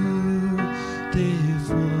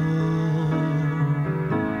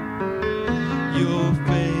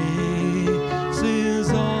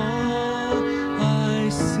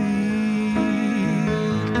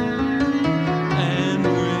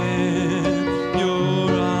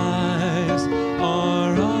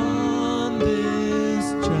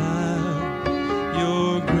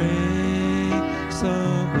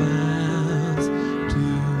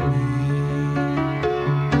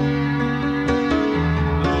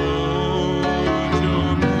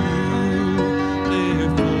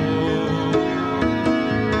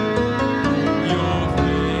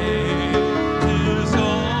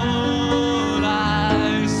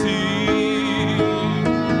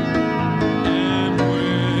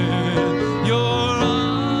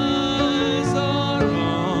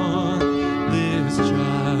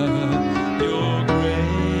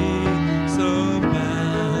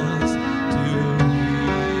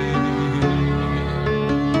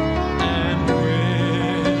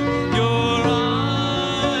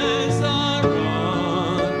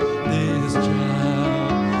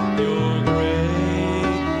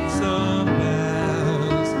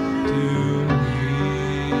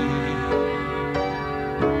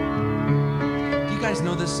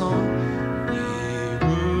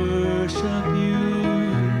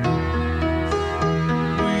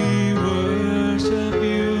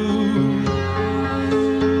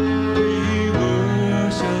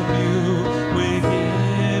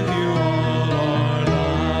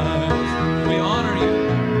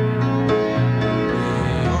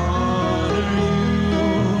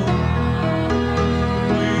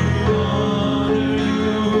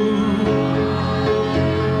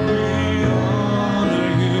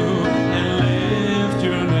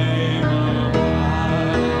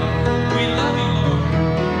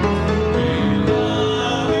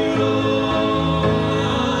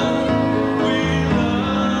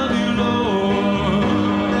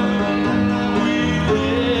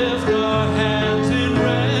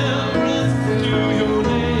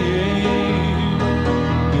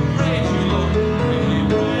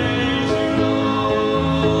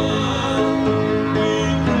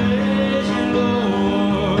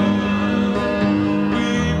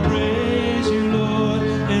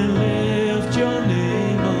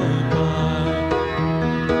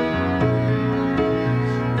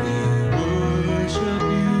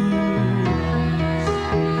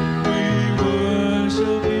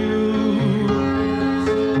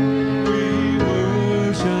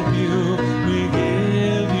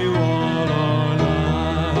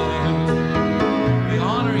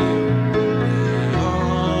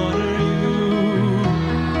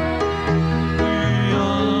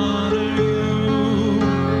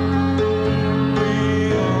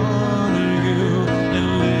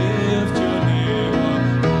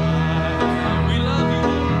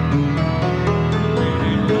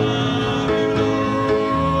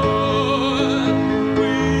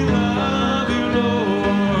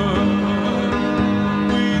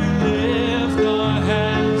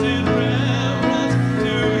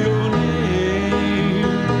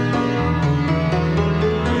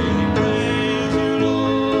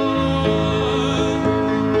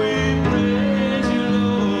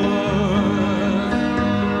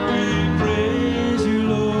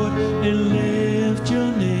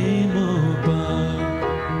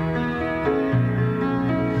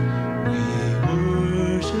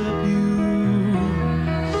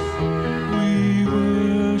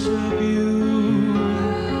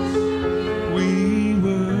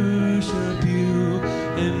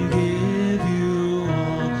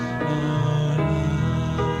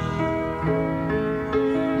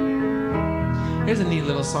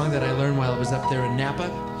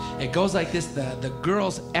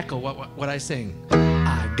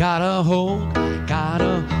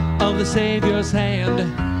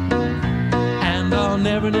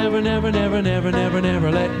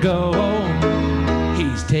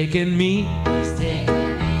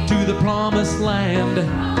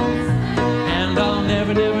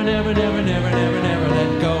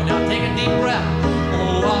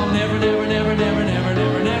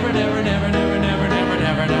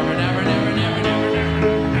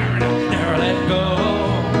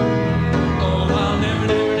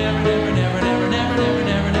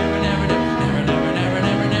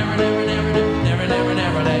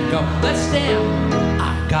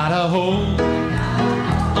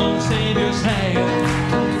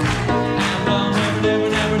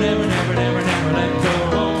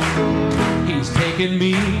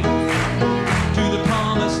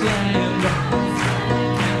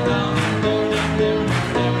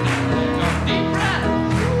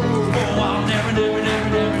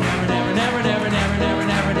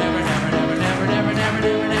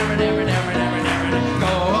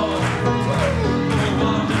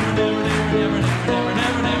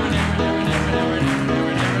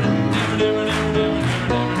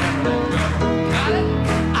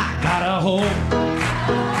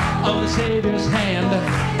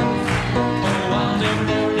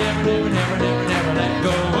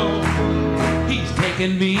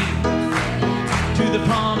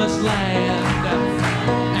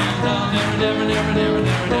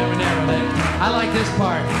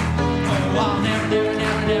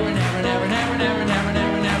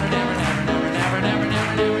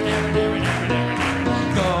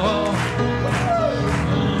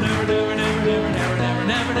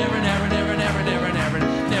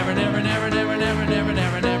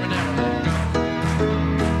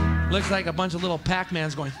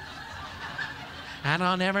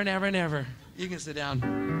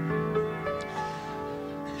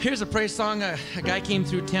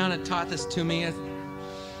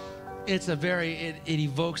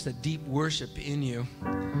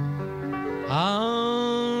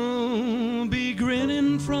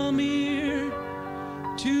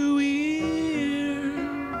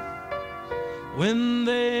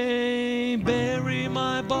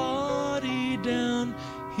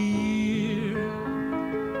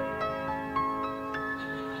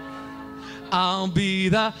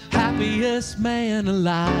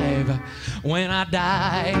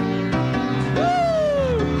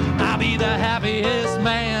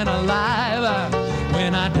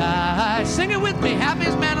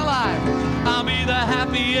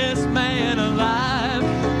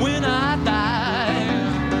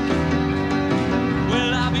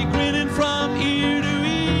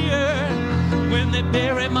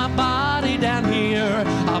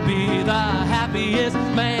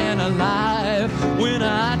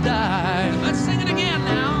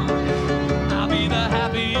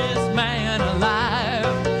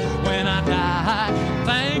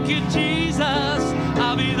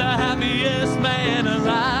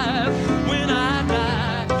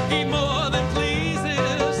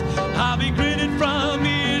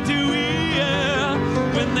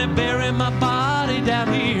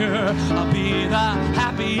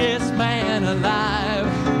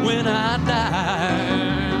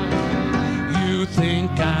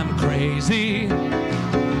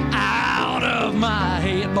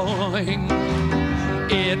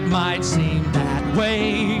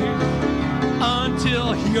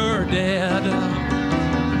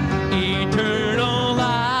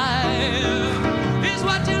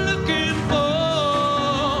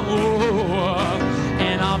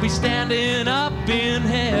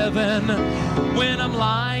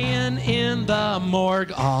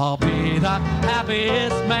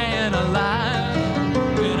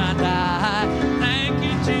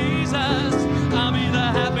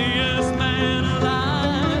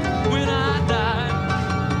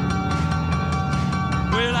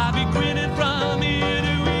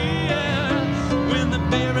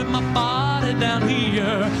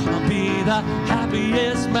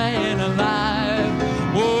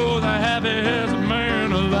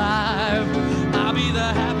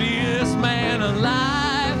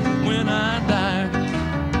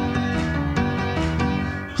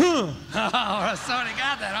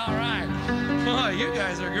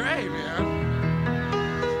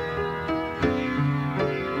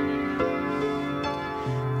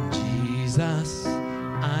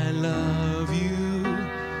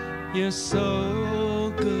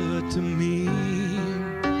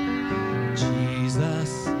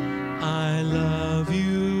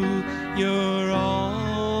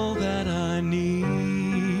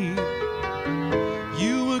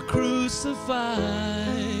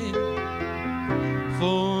 crucified.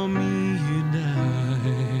 For me you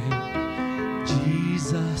died.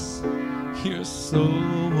 Jesus, you're so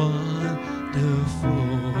wonderful.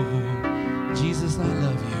 Jesus, I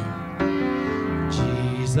love you.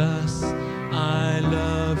 Jesus, I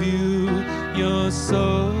love you. You're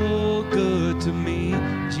so good to me.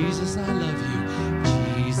 Jesus, I love you.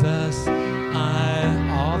 Jesus,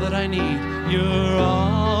 all that I need. You're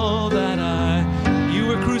all that you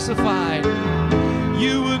were crucified.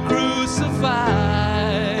 You were crucified.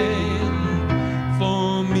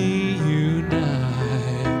 For me you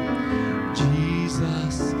died.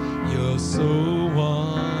 Jesus, you're so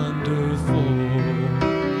wonderful.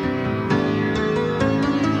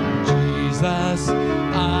 Jesus,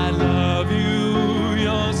 I love you.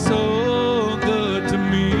 You're so good to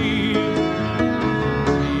me.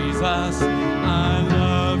 Jesus, I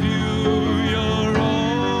love you. You're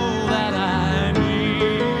all that I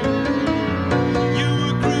need. You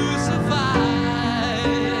were crucified.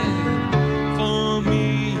 For me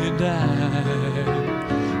you died.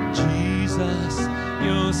 Jesus,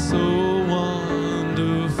 you're so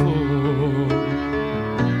wonderful.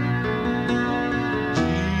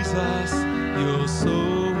 Jesus, you're so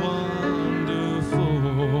wonderful.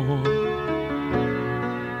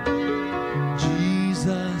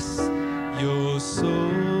 Jesus, you're so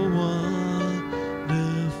wonderful.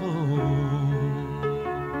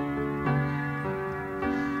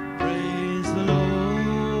 Praise the Lord.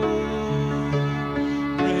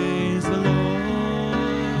 Praise the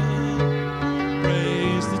Lord.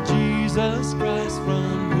 Praise the Jesus Christ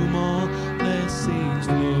from whom all blessings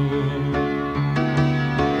flow.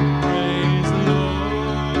 Praise the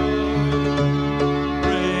Lord.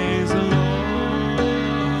 Praise the Lord.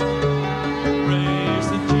 Praise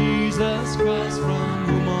the Jesus Christ from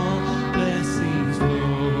whom all blessings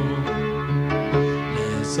flow.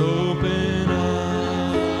 Let's open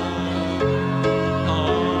up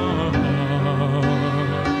our heart.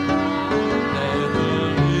 Let the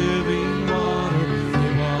living water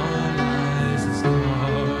give our lives a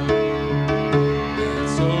start.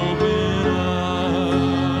 Let's open up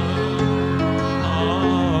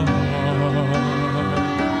our heart.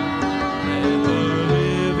 Let the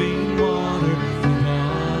living water give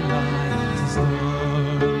our lives a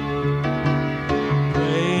start.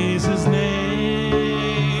 Praise His name.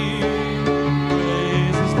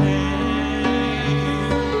 Praise His name.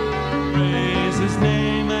 Praise His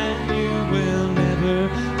name, and you will never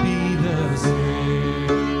be the same.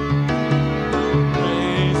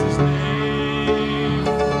 Praise His name.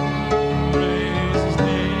 Praise His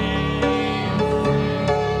name.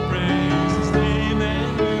 Praise His name,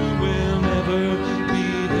 and you will never be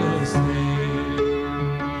the same.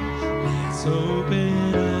 Let's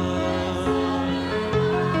open up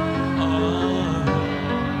our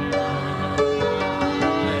heart.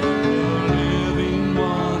 Let the living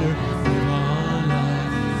water give our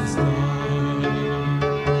life a start.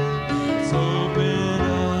 Let's open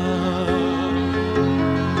up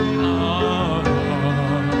our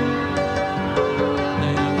heart.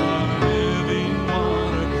 Let the living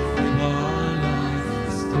water give our life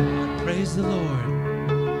a start. Praise the Lord.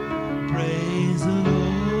 Praise the Lord.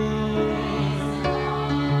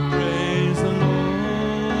 Praise the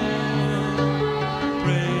Lord.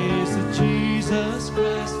 Praise the Jesus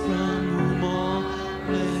Christ from whom all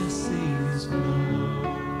blessings flow.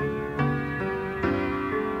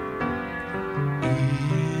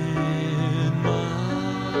 In my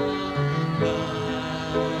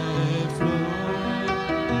life, Lord,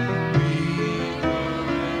 be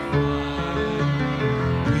glorified.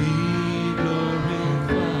 Be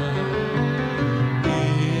glorified.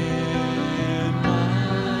 In my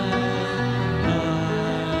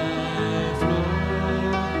life,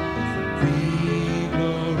 Lord, be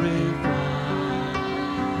glorified.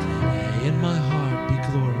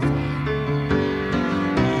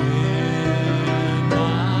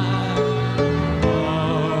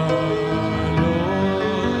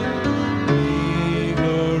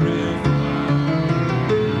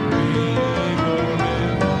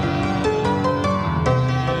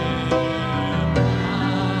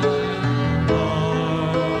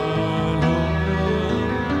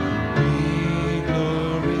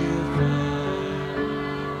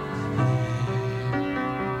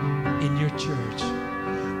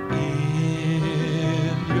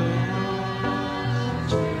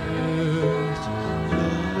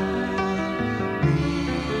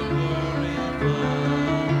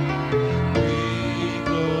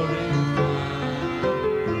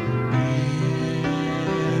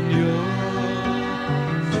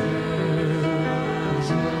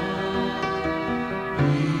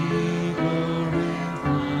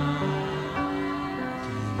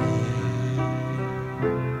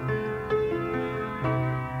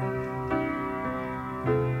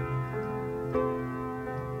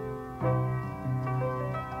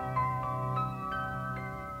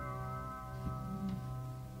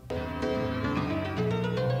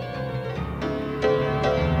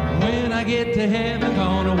 I get to heaven,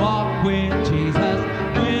 gonna walk with Jesus.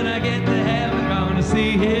 When I get to heaven, gonna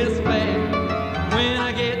see his face. When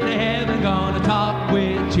I get to heaven, gonna talk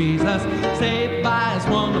with Jesus. Saved by his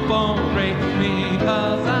wonderful grace,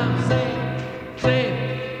 because I'm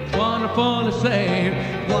saved, wonderfully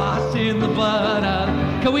saved, washed in the blood of...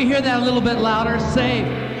 Can we hear that a little bit louder? Saved,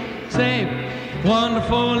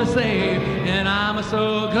 wonderfully saved, and I'm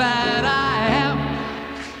so glad I am.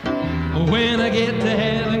 When I get to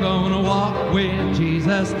heaven, gonna walk with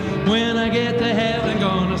Jesus. When I get to heaven,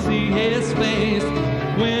 gonna see his face.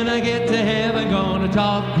 When I get to heaven, gonna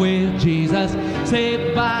talk with Jesus.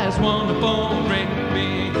 Saved by his wonderful grace,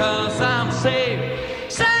 because I'm saved,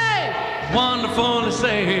 wonderfully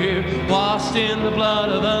saved, washed in the blood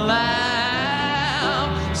of the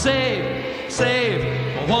Lamb.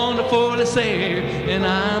 Saved, wonderfully saved, and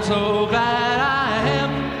I'm so glad I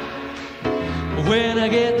am. When I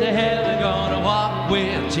get to heaven, gonna walk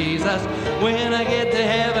with Jesus. When I get to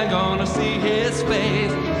heaven, gonna see his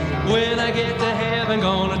face. When I get to heaven,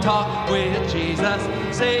 gonna talk with Jesus.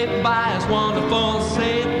 Saved by his wonderful,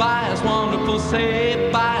 saved by his wonderful,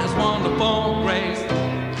 saved by his wonderful grace.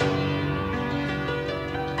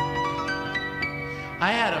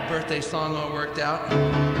 I had a birthday song all worked out.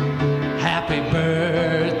 Happy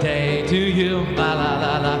birthday to you, la la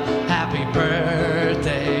la la. Happy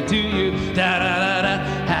birthday to you, da da da da.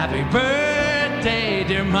 Happy birthday,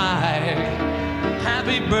 dear Mike.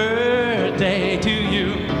 Happy birthday to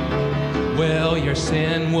you. Well, your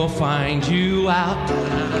sin will find you out.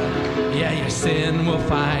 Yeah, your sin will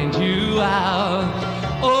find you out.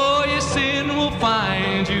 Oh, your sin will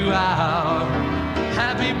find you out.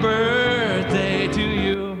 Happy birthday to you.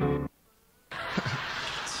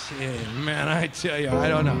 Man, I tell you, I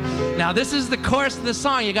don't know. Now, this is the chorus of the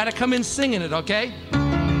song. You got to come in singing it, okay?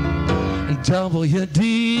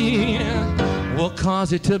 WD will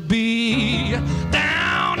cause it to be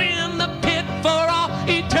down in the pit for all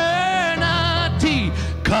eternity.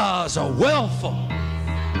 Cause a willful,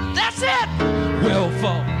 that's it,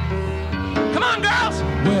 willful. Come on, girls.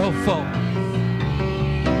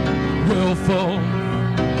 Willful.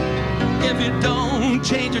 If you don't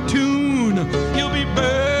change your tune, you'll be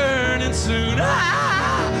burning soon.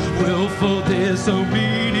 Willful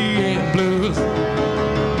disobedient blues.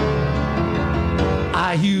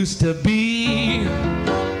 I used to be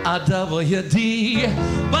a WD,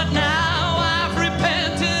 but now I've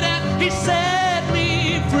repented and he set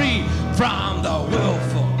me free from the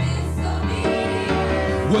willful.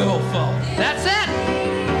 That's it.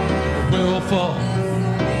 Willful.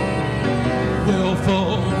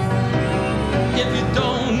 If you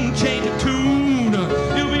don't change a tune,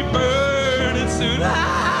 you'll be burning soon.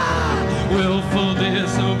 Willful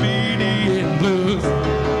disobedient blues.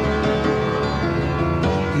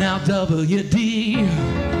 Now WD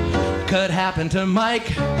could happen to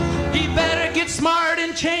Mike. He better get smart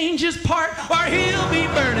and change his part, or he'll be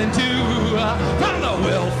burning too from the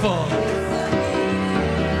willful.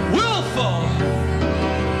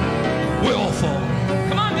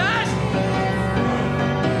 Come on, guys.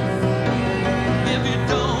 If you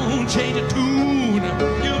don't change a tune,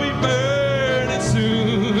 you'll be burning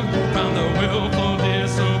soon from the willful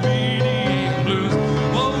disobedient blues.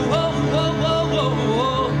 Whoa, whoa, whoa, whoa, whoa,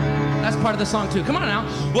 whoa. That's part of the song too. Come on now.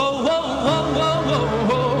 Whoa, whoa, whoa, whoa, whoa,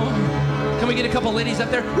 whoa. Can we get a couple ladies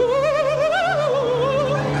up there? Woo!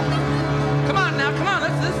 Come on now, come on.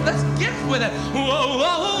 Let's get with it. Whoa, whoa, whoa, whoa.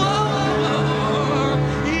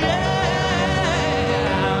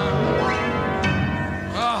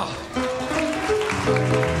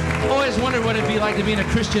 Always wondered what it'd be like to be in a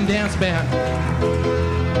Christian dance band.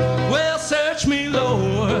 Well, search me,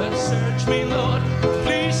 Lord, please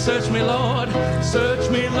search me, Lord, search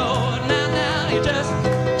me, Lord. Now, you just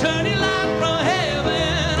turn your light from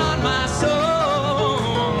heaven on my soul.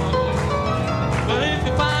 But if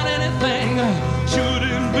you find anything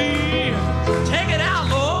shouldn't be, take it out,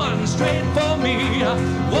 Lord, and straight for me.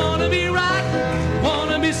 Wanna be right,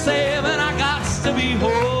 wanna be saved, and I got to be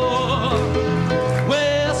whole.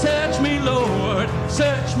 Search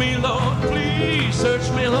me, Lord, please search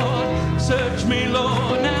me, Lord, search me,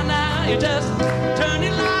 Lord. Now, you just turn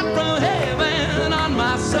your light from heaven on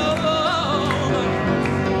my soul.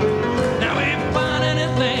 Now, if you find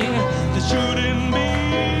anything that shouldn't be,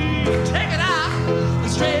 take it out and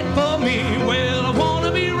straight for me. Well, I wanna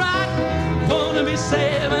be right, wanna be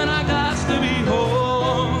saved, and I got to be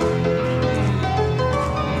whole.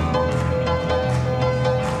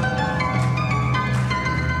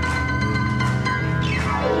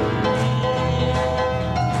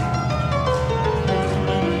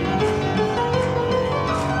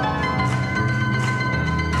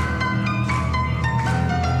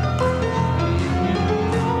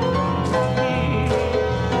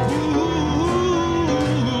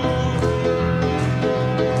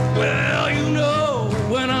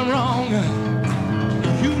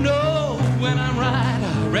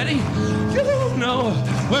 Sandy, you know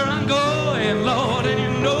where I'm going, Lord, and you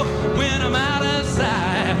know when I'm out of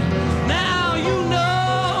sight. Now you know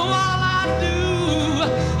all I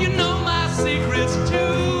do. You know my secrets too.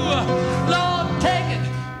 Lord, take it,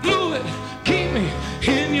 move it, keep me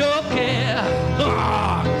in your care.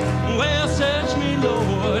 Well, search me,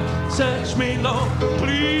 Lord, search me, Lord.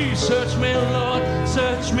 Please search me, Lord,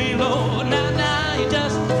 search me, Lord. Now, you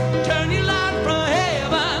just turn your light from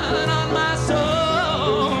heaven on my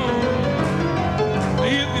soul.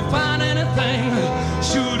 If you find anything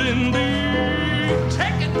shouldn't be,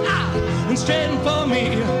 take it out and straighten for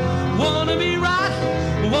me. Wanna be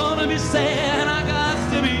right, wanna be sad, I got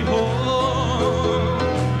to be whole.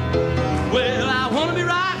 Well, I wanna be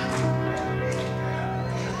right.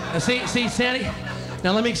 See, Sandy.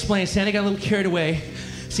 Now let me explain. Sandy got a little carried away.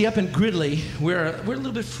 See, up in Gridley, we're a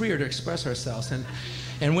little bit freer to express ourselves.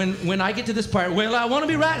 And when I get to this part, well, I want to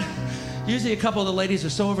be right, usually a couple of the ladies are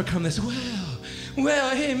so overcome, they say,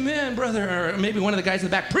 well, amen, brother. Or maybe one of the guys in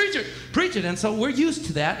the back, preach it. And so we're used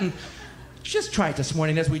to that. And just try it this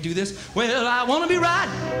morning as we do this. Well, I want to be right.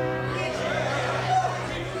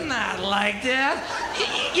 Not like that.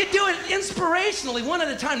 You do it inspirationally, one at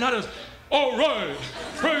a time, not as, all right,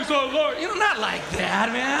 praise the Lord. You know, not like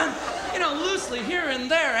that, man. You know, loosely here and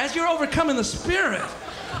there as you're overcoming the Spirit.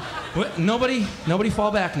 Well, nobody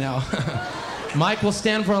fall back now. Mike will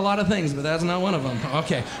stand for a lot of things, but that's not one of them.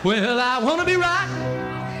 Okay. Well, I want to be right.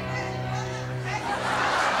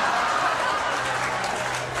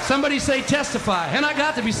 Somebody say testify, and I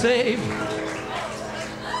got to be saved.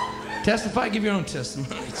 Testify, give your own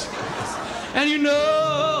testimony. And you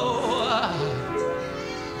know...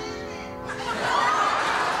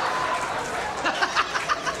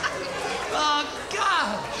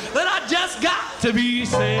 that I just got to be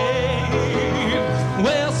saved.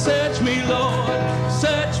 Well, search me, Lord,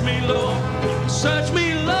 search me, Lord, search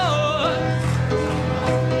me, Lord.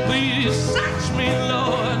 Please search me,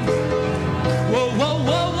 Lord. Whoa, whoa,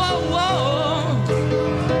 whoa, whoa, whoa.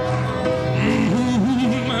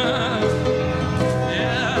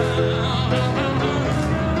 Yeah.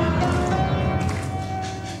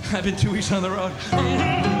 I've been 2 weeks on the road.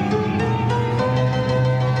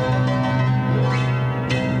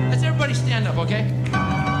 Stand up, okay?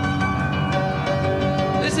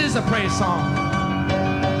 This is a praise song.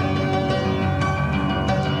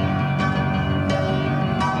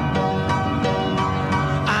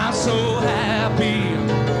 I'm so happy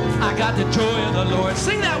I got the joy of the Lord.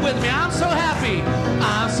 Sing that with me. I'm so happy.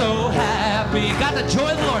 I'm so happy. Got the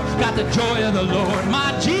joy of the Lord. Got the joy of the Lord.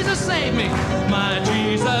 My Jesus saved me. My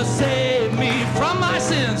Jesus saved me from my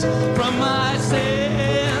sins. From my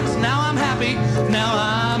sins. Now I'm happy. Now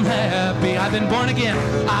I'm happy. I've been born again.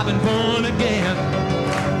 I've been born again.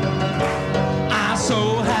 I'm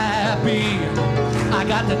so happy. I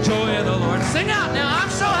got the joy of the Lord. Sing out now. I'm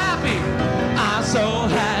so happy. I'm so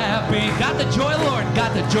happy. Got the joy of the Lord.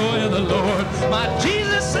 Got the joy of the Lord. My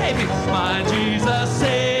Jesus saved me. My Jesus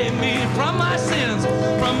saved me from my sins.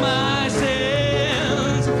 From my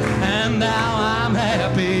sins. And now I'm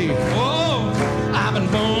happy. Oh, I've been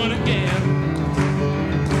born again.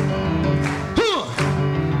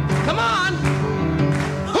 Come on.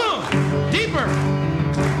 Deeper.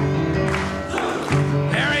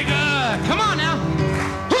 Very good. Come on now.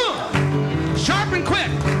 Sharp and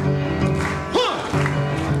quick.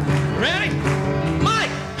 Ready?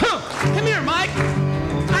 Mike. Come here, Mike.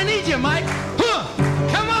 I need you, Mike.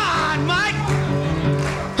 Come on, Mike.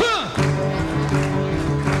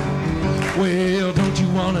 Well, don't you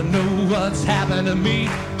want to know what's happened to me?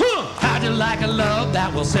 How'd you like a love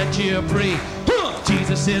that will set you free?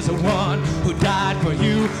 Jesus is the one who died for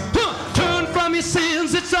you. Turn from your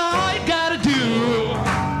sins, it's all you gotta do.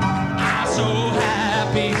 I'm so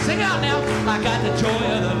happy. Sing out now. I got the joy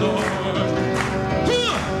of the Lord.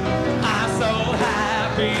 I'm so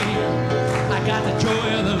happy. I got the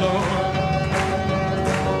joy of the Lord.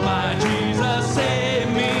 My Jesus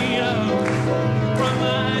saved me from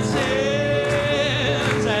my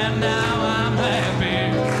sins, and now I'm happy.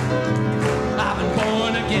 I've been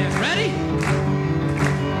born again. Ready?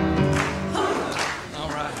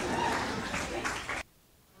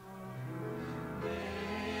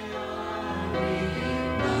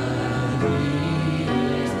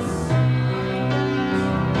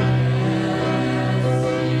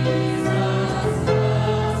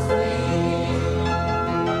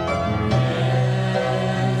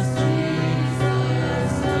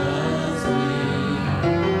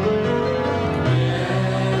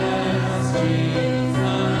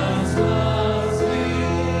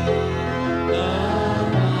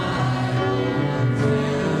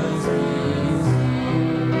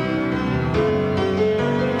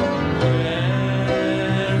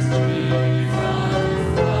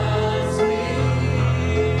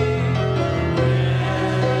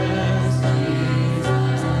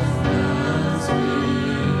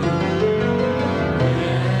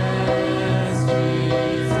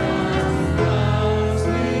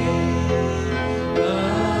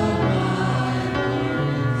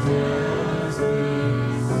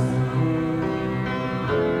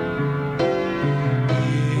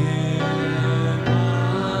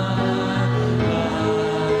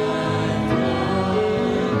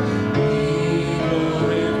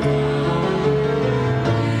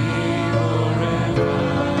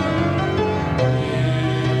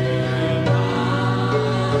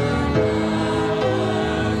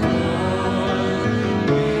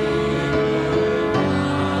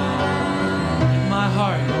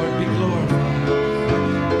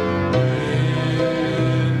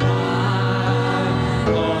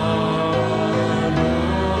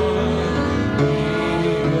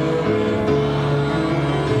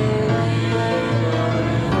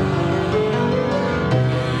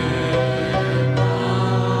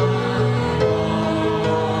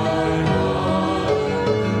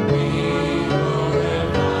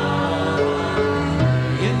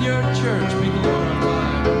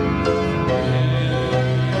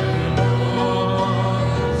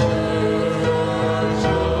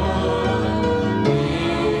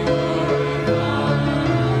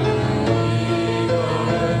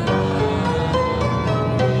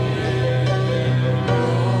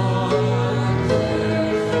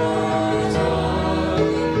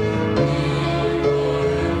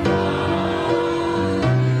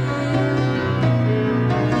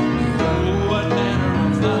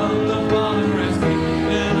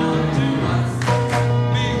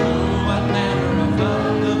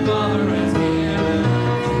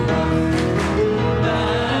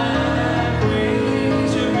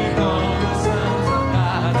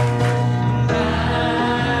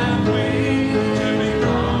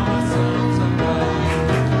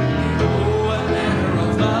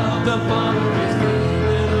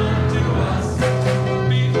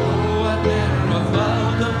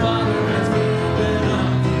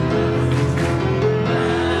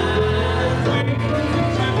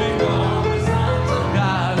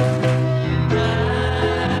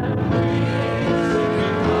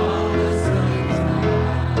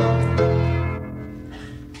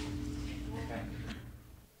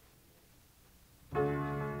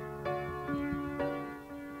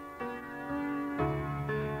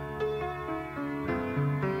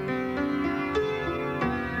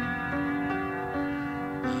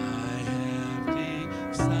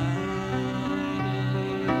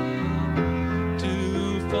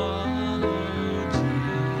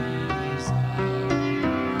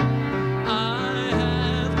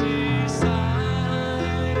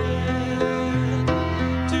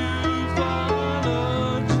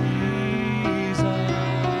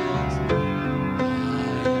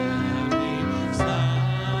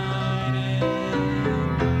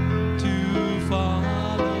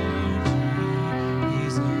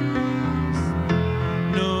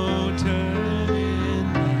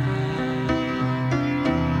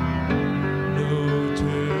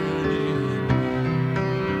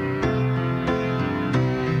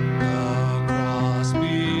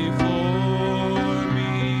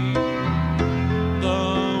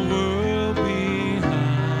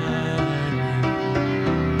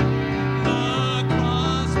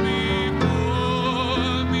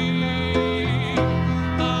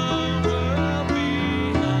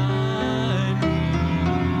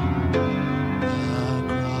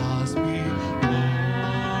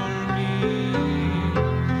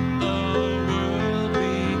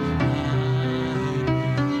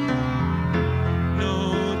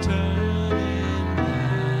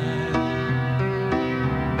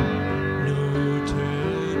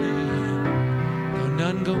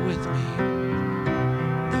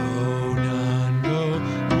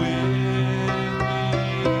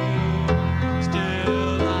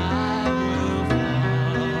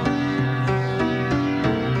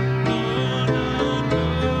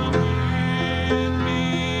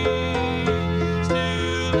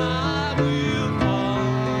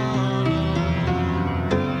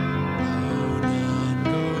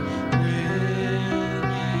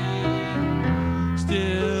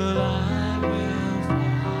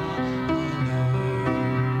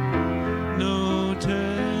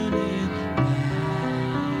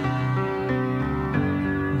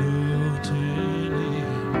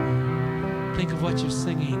 what you're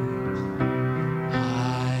singing.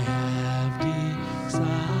 I have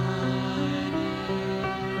decided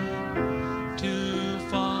to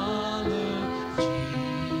follow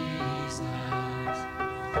Jesus.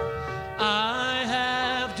 I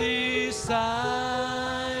have decided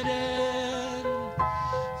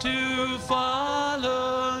to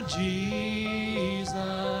follow Jesus.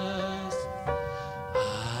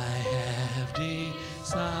 I have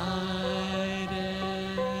decided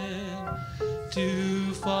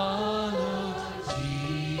to follow